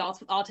children and adults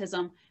with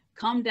autism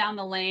come down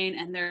the lane,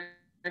 and they're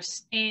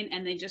staying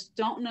and they just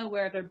don't know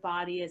where their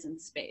body is in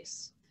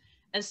space.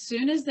 As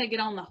soon as they get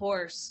on the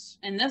horse,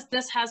 and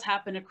this has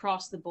happened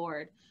across the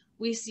board,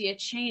 we see a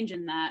change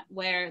in that,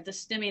 where the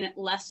stimming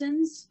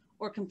lessens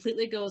or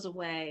completely goes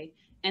away,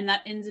 and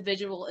that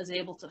individual is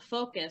able to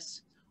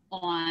focus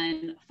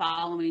on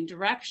following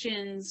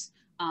directions.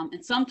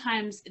 And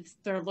sometimes it's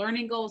their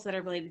learning goals that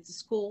are related to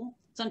school.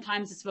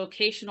 Sometimes it's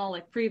vocational,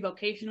 like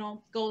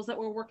pre-vocational goals that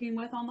we're working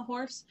with on the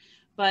horse.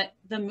 But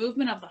the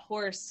movement of the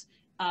horse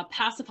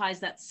pacifies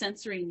that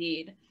sensory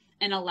need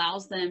and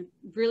allows them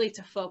really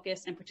to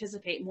focus and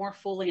participate more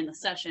fully in the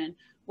session,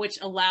 which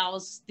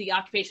allows the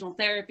occupational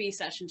therapy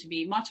session to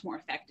be much more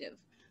effective.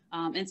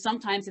 And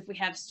sometimes if we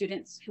have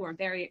students who are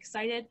very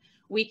excited,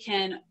 we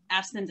can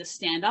ask them to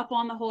stand up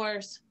on the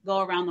horse, go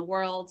around the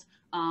world,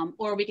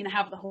 or we can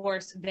have the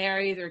horse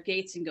vary their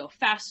gaits and go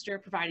faster,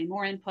 providing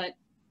more input.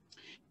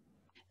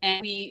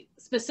 And we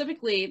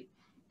specifically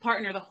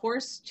partner the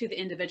horse to the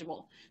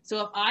individual.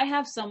 So if I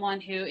have someone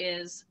who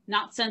is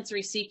not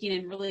sensory seeking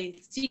and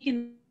really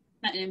seeking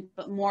that in,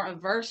 but more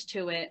averse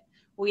to it,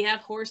 we have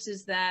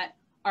horses that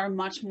are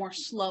much more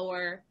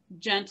slower,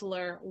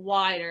 gentler,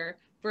 wider,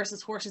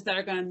 versus horses that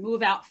are going to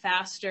move out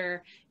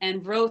faster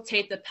and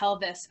rotate the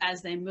pelvis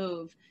as they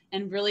move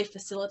and really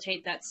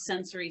facilitate that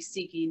sensory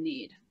seeking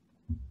need.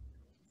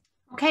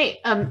 Okay,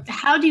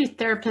 how do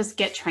therapists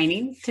get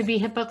training to be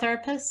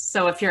hippotherapists?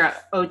 So if you're an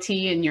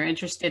OT and you're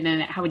interested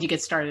in it, how would you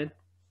get started?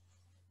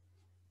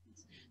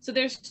 So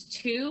there's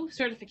 2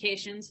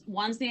 certifications.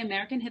 One's the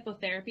American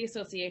Hippotherapy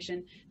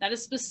Association, that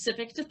is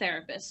specific to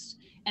therapists.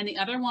 And the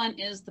other one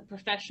is the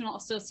Professional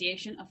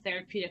Association of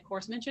Therapeutic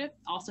Horsemanship,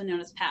 also known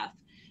as PATH.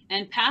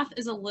 And PATH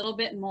is a little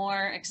bit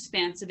more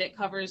expansive. It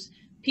covers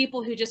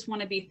people who just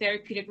want to be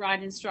therapeutic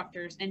ride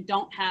instructors and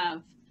don't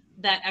have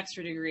that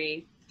extra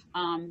degree,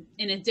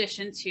 in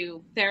addition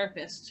to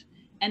therapists.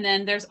 And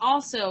then there's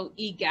also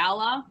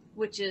EGALA,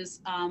 which is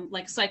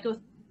like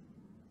psychotherapy.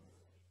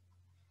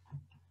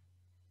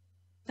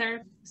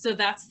 So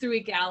that's through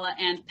EGALA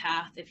and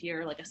PATH if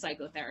you're like a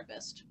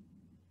psychotherapist.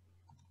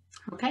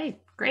 Okay,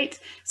 great.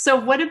 So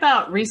what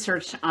about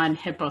research on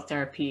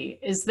hippotherapy?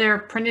 Is there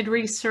printed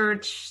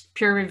research,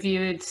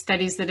 peer-reviewed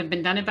studies that have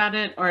been done about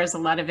it, or is a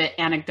lot of it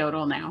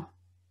anecdotal now?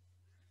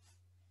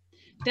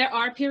 There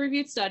are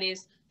peer-reviewed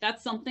studies.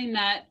 That's something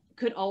that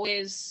could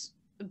always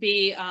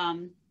be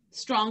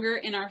stronger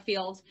in our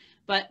field.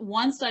 But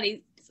one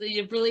study,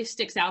 it really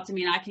sticks out to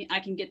me, and I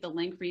can get the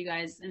link for you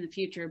guys in the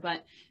future,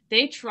 but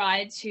they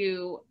tried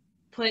to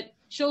put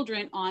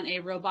children on a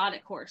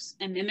robotic horse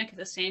and mimic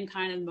the same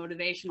kind of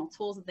motivational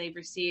tools that they've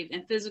received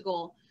and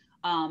physical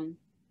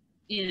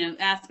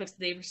aspects that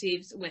they've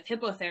received with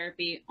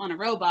hippotherapy on a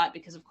robot,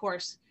 because of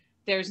course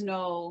there's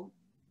no,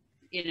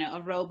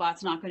 a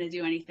robot's not going to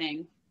do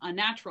anything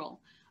unnatural,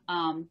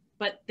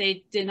 but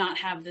they did not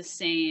have the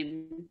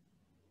same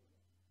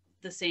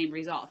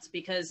results,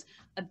 because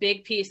a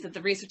big piece that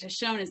the research has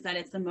shown is that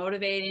it's the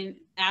motivating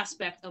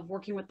aspect of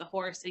working with the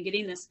horse and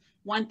getting this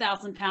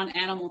 1,000-pound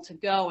animal to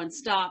go and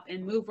stop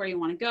and move where you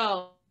want to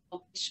go,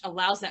 which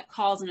allows that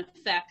cause and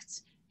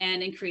effect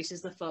and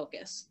increases the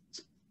focus.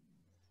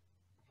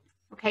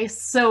 Okay,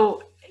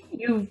 so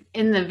you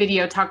in the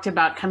video talked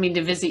about coming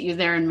to visit you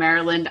there in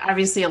Maryland.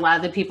 Obviously, a lot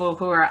of the people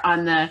who are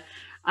on the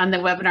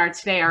webinar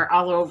today are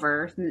all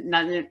over,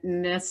 not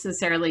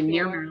necessarily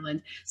near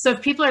Maryland. So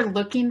if people are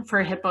looking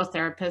for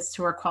hippotherapists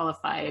who are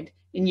qualified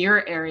in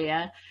your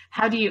area,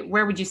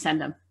 where would you send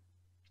them?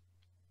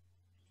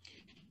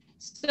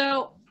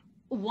 So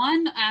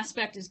one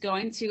aspect is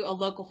going to a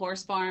local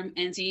horse farm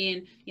and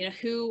seeing,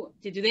 do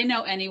they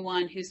know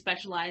anyone who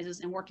specializes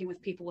in working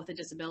with people with a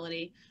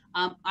disability?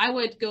 I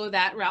would go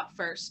that route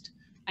first.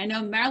 I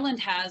know Maryland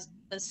has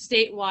a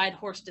statewide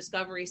horse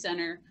discovery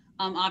center.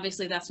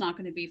 Obviously, that's not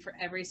going to be for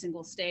every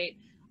single state.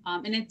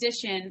 In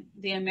addition,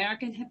 the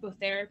American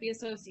Hippotherapy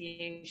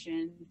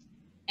Association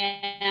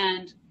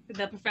and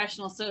the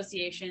Professional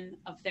Association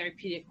of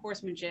Therapeutic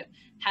Horsemanship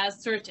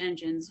has search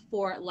engines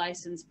for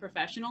licensed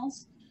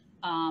professionals.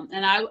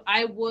 And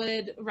I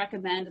would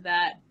recommend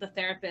that the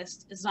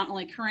therapist is not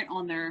only current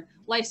on their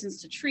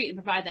license to treat and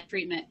provide that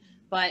treatment,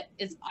 but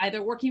is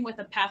either working with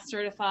a PATH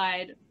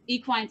certified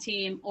equine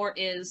team or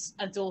is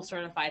a dual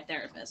certified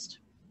therapist.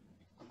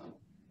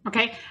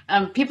 Okay,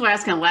 people are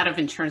asking a lot of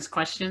insurance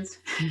questions.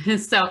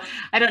 So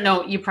I don't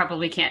know, you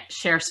probably can't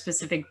share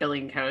specific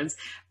billing codes,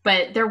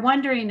 but they're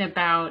wondering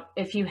about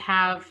if you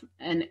have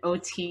an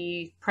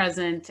OT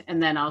present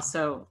and then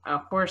also a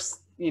horse,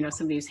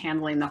 somebody who's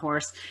handling the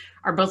horse.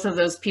 Are both of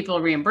those people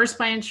reimbursed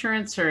by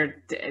insurance,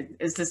 or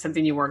is this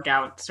something you work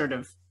out sort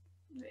of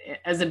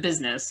as a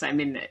business? I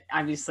mean,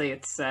 obviously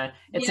it's an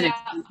expensive.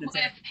 With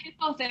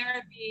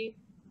hippotherapy,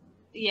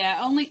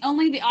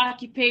 only the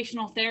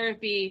occupational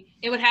therapy,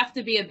 it would have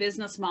to be a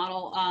business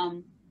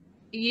model.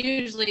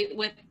 Usually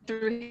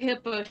through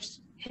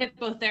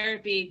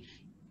hippotherapy,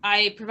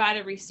 I provide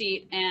a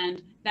receipt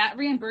and that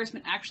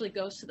reimbursement actually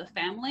goes to the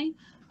family.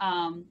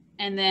 And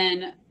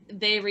then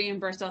they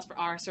reimburse us for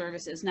our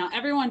services. Now,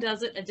 everyone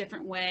does it a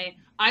different way.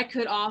 I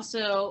could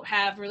also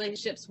have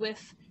relationships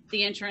with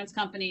the insurance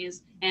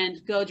companies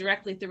and go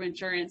directly through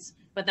insurance,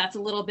 but that's a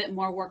little bit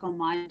more work on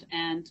my end.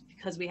 And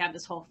because we have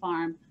this whole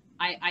farm,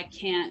 I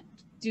can't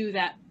do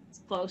that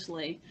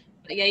closely.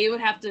 But yeah, you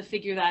would have to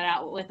figure that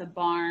out with a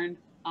barn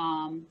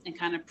and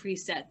kind of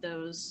preset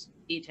those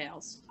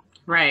details.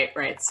 Right.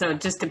 So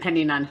just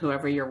depending on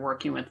whoever you're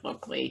working with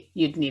locally,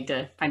 you'd need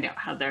to find out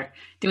how they're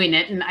doing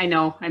it. And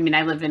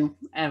I live in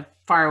a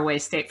faraway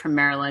state from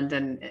Maryland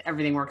and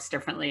everything works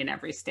differently in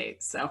every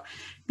state. So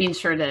being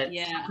sure to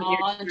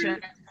all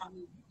insurance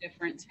companies are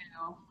different too.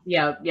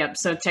 Yep.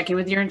 So checking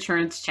with your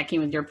insurance,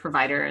 checking with your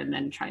provider, and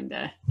then trying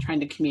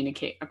to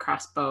communicate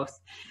across both.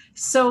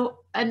 So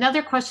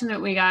another question that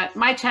we got,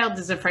 my child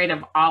is afraid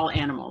of all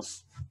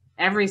animals.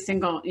 Every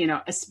single,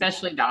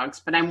 especially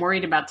dogs, but I'm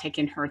worried about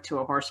taking her to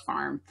a horse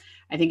farm.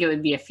 I think it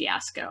would be a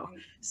fiasco.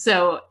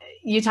 So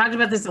you talked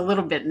about this a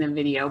little bit in the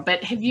video,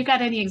 but have you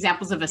got any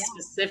examples of a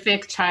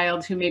specific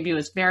child who maybe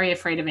was very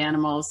afraid of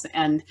animals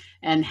and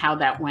how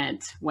that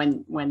went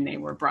when they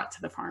were brought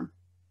to the farm?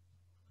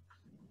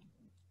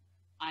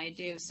 I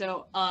do.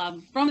 So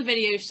from the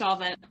video, you saw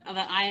that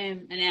I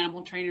am an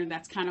animal trainer.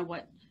 That's kind of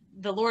what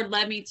the Lord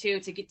led me to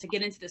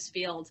get into this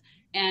field.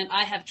 And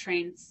I have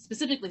trained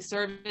specifically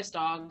service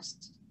dogs.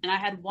 And I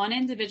had one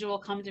individual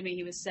come to me.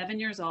 He was 7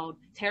 years old,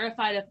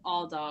 terrified of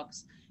all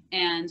dogs.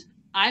 And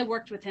I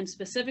worked with him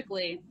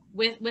specifically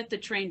with the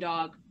trained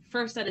dog,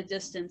 first at a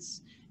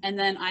distance. And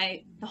then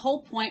the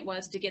whole point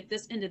was to get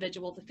this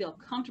individual to feel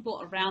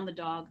comfortable around the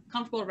dog,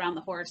 comfortable around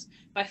the horse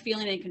by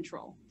feeling in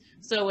control.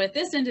 So with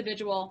this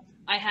individual,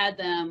 I had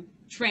them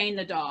train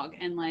the dog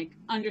and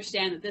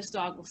understand that this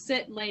dog will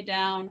sit, lay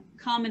down,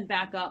 come and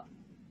back up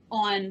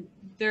on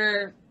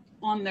their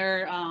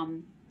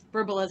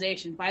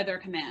verbalization by their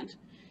command.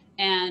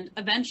 And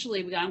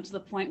eventually we got him to the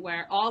point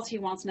where all he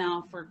wants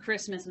now for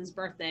Christmas and his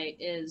birthday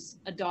is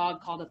a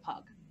dog called a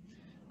pug.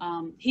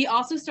 He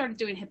also started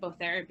doing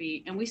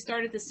hippotherapy, and we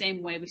started the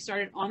same way. We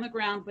started on the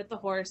ground with the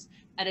horse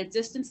at a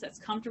distance that's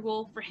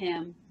comfortable for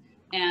him.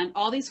 And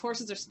all these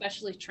horses are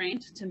specially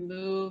trained to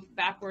move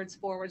backwards,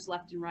 forwards,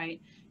 left, and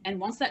right. And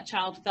once that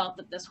child felt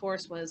that this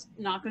horse was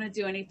not going to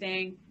do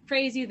anything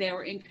crazy, they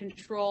were in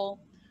control,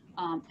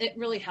 it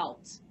really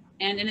helped.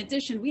 And in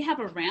addition, we have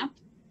a ramp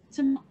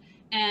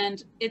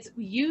and it's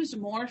used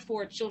more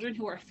for children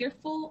who are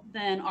fearful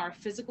than our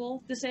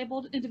physical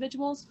disabled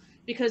individuals,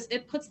 because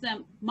it puts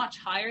them much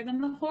higher than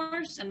the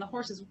horse, and the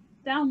horse is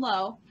down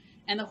low,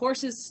 and the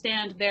horses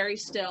stand very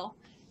still,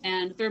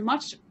 and they're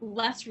much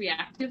less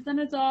reactive than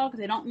a dog.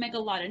 They don't make a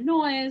lot of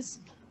noise.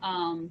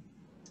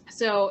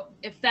 So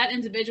if that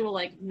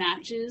individual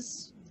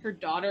matches her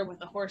daughter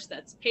with a horse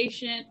that's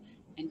patient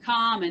and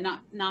calm and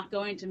not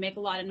going to make a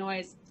lot of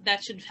noise,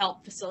 that should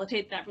help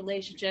facilitate that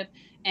relationship.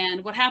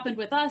 And what happened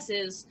with us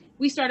is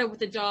we started with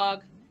the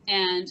dog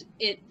and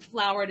it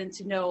flowered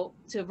into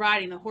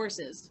riding the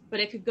horses, but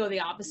it could go the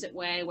opposite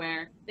way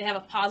where they have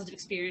a positive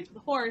experience with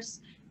the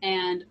horse,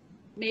 and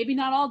maybe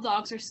not all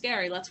dogs are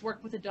scary. Let's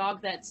work with a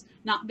dog that's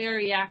not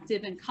very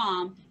active and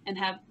calm and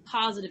have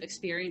positive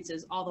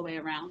experiences all the way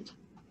around.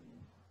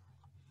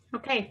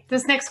 Okay,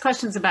 this next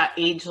question is about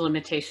age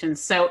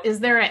limitations. So is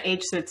there an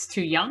age that's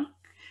too young?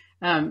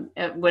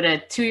 Would a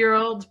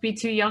 2-year-old be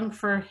too young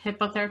for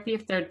hippotherapy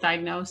if they're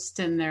diagnosed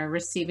and they're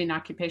receiving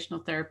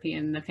occupational therapy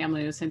and the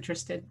family was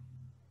interested?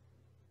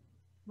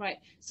 Right.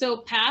 So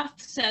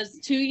PATH says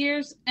 2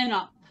 years and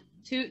up,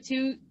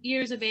 2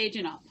 years of age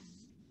and up.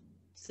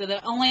 So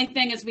the only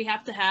thing is we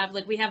have to have,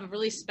 we have a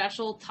really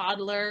special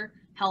toddler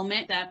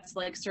helmet that's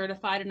like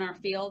certified in our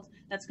field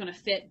that's going to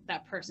fit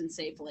that person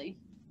safely.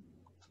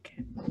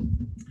 Okay.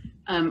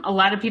 A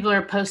lot of people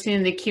are posting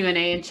in the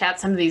Q&A and chat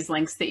some of these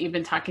links that you've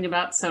been talking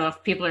about. So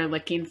if people are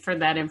looking for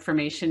that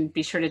information,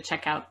 be sure to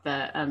check out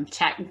the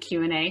chat and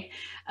Q&A.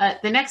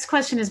 The next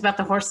question is about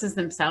the horses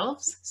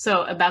themselves.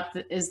 So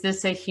is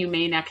this a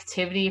humane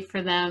activity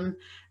for them?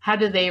 How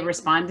do they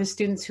respond to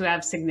students who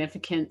have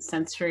significant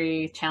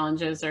sensory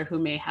challenges or who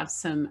may have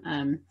some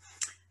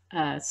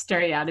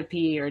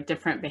stereotypy or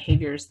different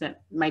behaviors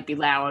that might be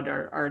loud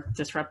or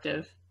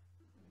disruptive?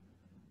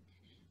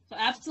 So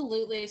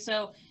absolutely.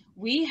 So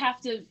we have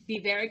to be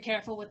very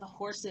careful with the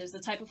horses, the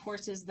type of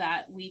horses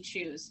that we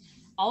choose.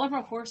 All of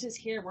our horses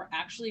here were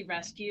actually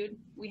rescued.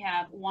 We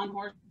have one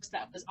horse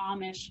that was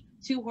Amish,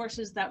 2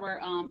 horses that were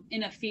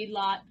in a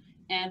feedlot,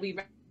 and we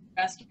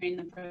rescued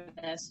them for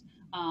this.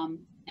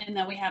 And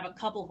then we have a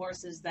couple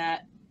horses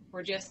that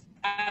were just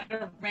at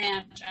a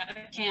ranch, at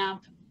a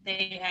camp.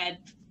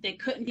 They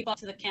couldn't keep up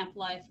to the camp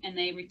life, and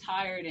they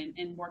retired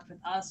and worked with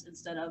us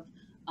instead of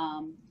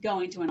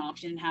going to an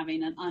auction and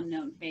having an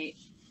unknown fate.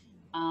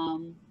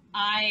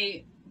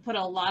 I put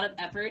a lot of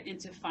effort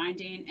into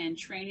finding and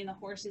training the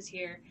horses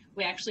here.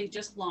 We actually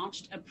just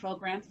launched a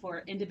program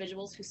for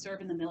individuals who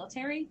serve in the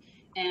military,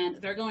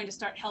 and they're going to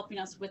start helping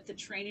us with the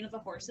training of the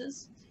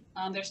horses.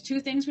 There's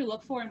 2 things we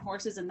look for in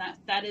horses, and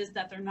that is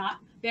that they're not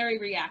very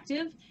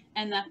reactive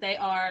and that they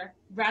are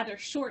rather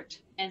short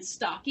and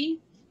stocky,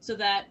 so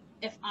that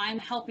if I'm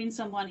helping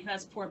someone who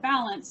has poor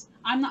balance,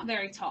 I'm not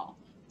very tall.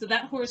 So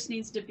that horse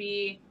needs to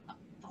be,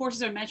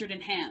 horses are measured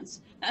in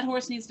hands. That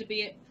horse needs to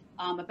be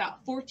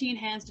about 14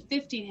 hands to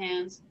 15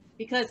 hands,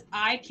 because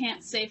I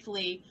can't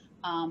safely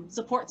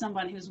support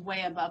someone who's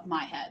way above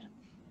my head.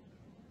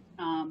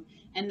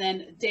 And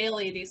then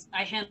daily,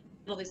 I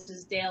handle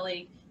this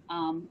daily,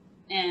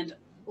 and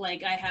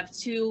like I have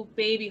 2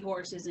 baby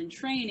horses in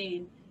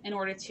training in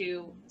order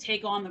to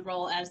take on the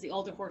role as the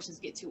older horses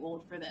get too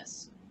old for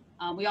this.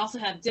 We also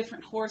have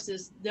different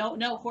horses.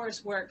 No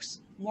horse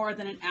works more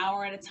than an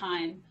hour at a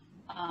time.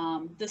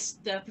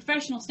 The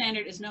professional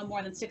standard is no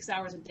more than 6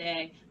 hours a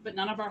day, but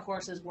none of our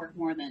horses work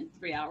more than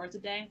 3 hours a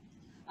day.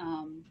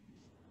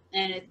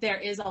 And there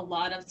is a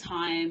lot of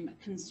time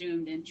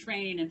consumed in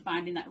training and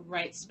finding that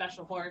right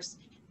special horse,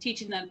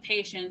 teaching them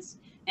patience.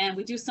 And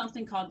we do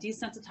something called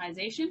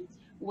desensitization,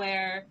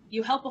 where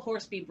you help a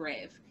horse be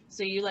brave.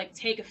 So you like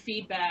take a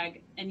feed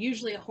bag, and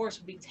usually a horse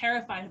would be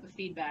terrified of a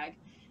feed bag.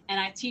 And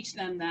I teach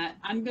them that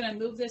I'm going to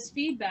move this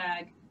feed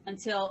bag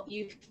until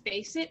you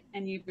face it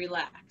and you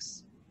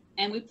relax.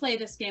 And we play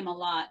this game a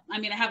lot. I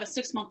mean, I have a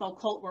 6-month-old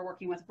colt we're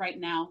working with right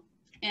now,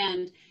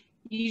 and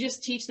you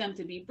just teach them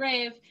to be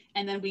brave,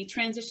 and then we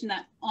transition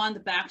that on the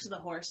backs of the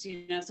horse,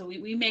 you know, so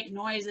we make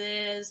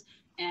noises,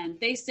 and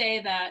they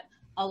say that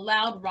a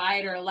loud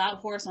rider, a loud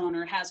horse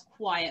owner has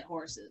quiet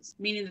horses,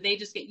 meaning that they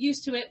just get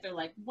used to it. They're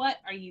like, what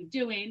are you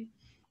doing?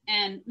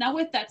 And now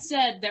with that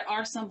said, there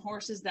are some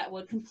horses that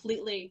would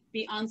completely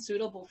be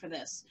unsuitable for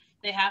this.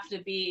 They have to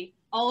be,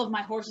 all of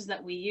my horses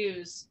that we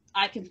use,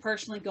 I can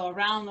personally go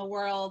around the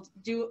world,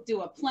 do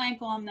a plank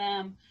on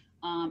them,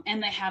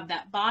 and they have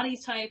that body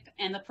type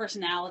and the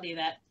personality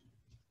that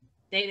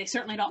they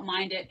certainly don't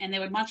mind it, and they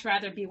would much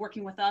rather be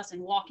working with us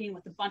and walking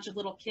with a bunch of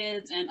little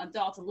kids and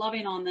adults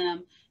loving on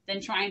them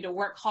than trying to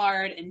work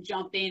hard and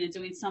jumping and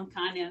doing some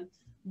kind of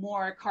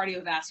more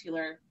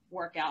cardiovascular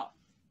workout.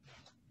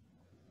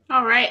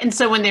 All right. And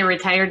so when they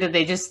retire, did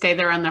they just stay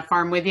there on the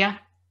farm with you?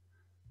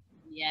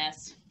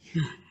 Yes.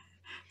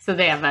 So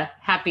they have a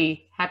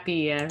happy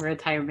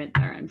retirement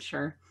there, I'm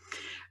sure.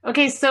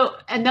 Okay, so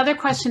another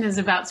question is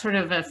about sort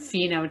of a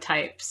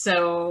phenotype.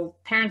 So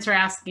parents are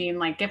asking,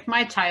 like, if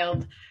my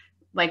child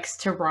likes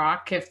to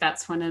rock, if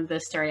that's one of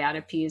the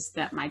stereotypies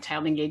that my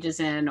child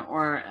engages in,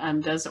 or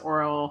does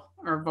oral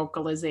or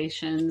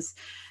vocalizations,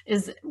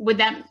 would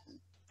that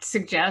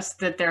suggest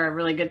that they're a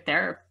really good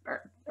therapist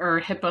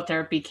or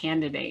hippotherapy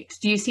candidate?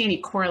 Do you see any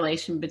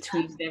correlation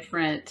between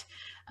different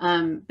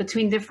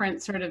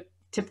sort of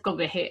typical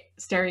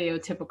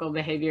stereotypical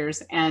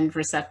behaviors and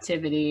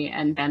receptivity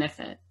and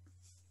benefit?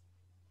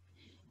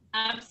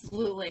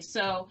 Absolutely.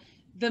 So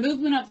the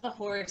movement of the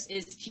horse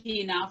is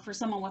key. Now for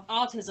someone with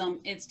autism,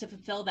 it's to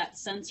fulfill that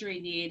sensory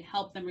need,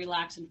 help them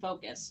relax and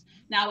focus.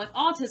 Now with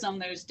autism,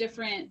 there's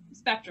different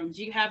spectrums.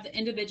 You have the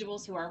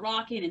individuals who are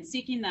rocking and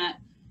seeking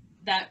that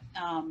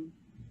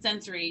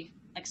sensory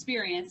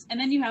experience. And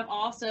then you have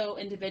also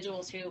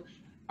individuals who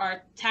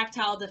are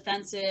tactile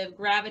defensive,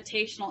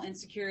 gravitational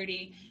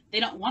insecurity. They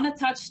don't want to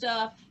touch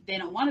stuff. They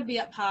don't want to be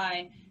up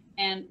high.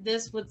 And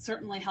this would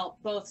certainly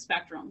help both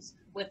spectrums.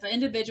 With the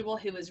individual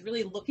who is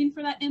really looking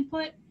for that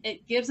input,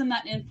 it gives them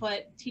that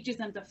input, teaches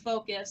them to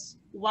focus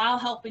while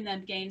helping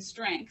them gain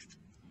strength.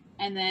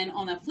 And then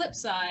on the flip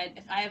side,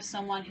 if I have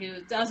someone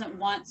who doesn't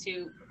want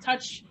to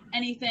touch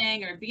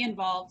anything or be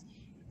involved,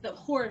 the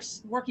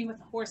horse, working with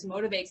the horse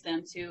motivates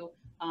them to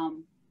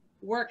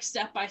work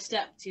step by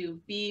step to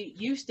be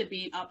used to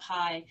being up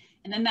high.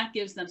 And then that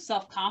gives them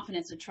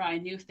self-confidence to try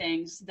new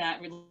things that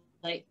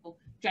relate to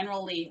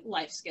generally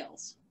life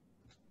skills.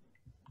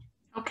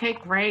 Okay,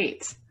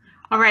 great.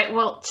 All right.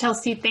 Well,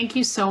 Chelsea, thank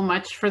you so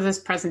much for this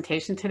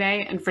presentation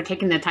today and for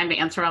taking the time to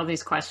answer all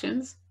these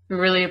questions. We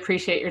really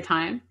appreciate your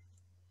time.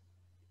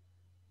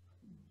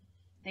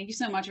 Thank you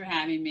so much for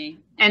having me.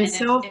 And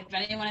so if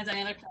anyone has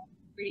any other questions,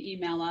 feel free to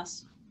email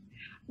us.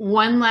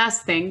 One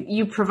last thing,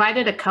 you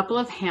provided a couple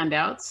of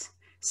handouts.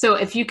 So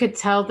if you could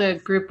tell the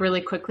group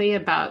really quickly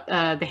about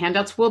the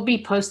handouts, we'll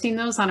be posting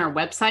those on our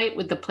website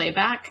with the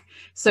playback.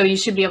 So you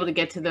should be able to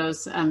get to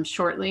those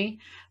shortly.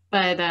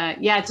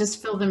 But yeah,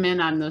 just fill them in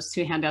on those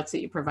 2 handouts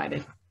that you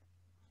provided.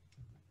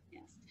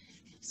 Yes.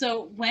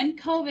 So when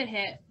COVID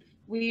hit,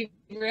 we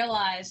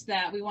realized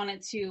that we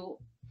wanted to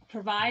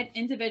provide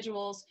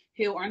individuals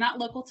who are not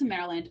local to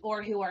Maryland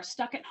or who are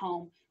stuck at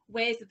home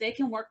ways that they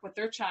can work with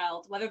their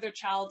child, whether their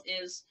child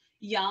is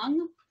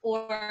young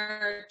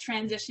or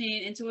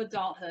transitioning into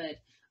adulthood,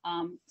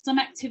 some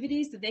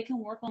activities that they can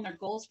work on their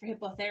goals for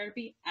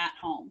hippotherapy at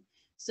home.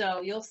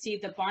 So you'll see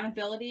the barn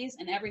abilities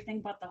and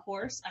everything but the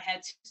horse. I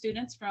had 2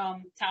 students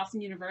from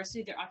Towson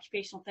University, they're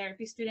occupational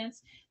therapy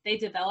students. They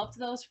developed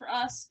those for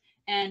us,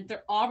 and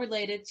they're all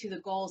related to the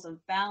goals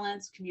of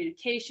balance,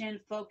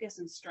 communication, focus,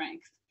 and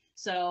strength.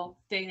 So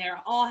they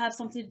all have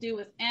something to do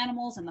with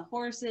animals and the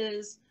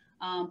horses,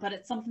 but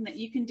it's something that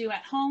you can do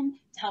at home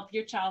to help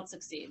your child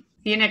succeed.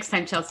 See you next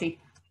time, Chelsea.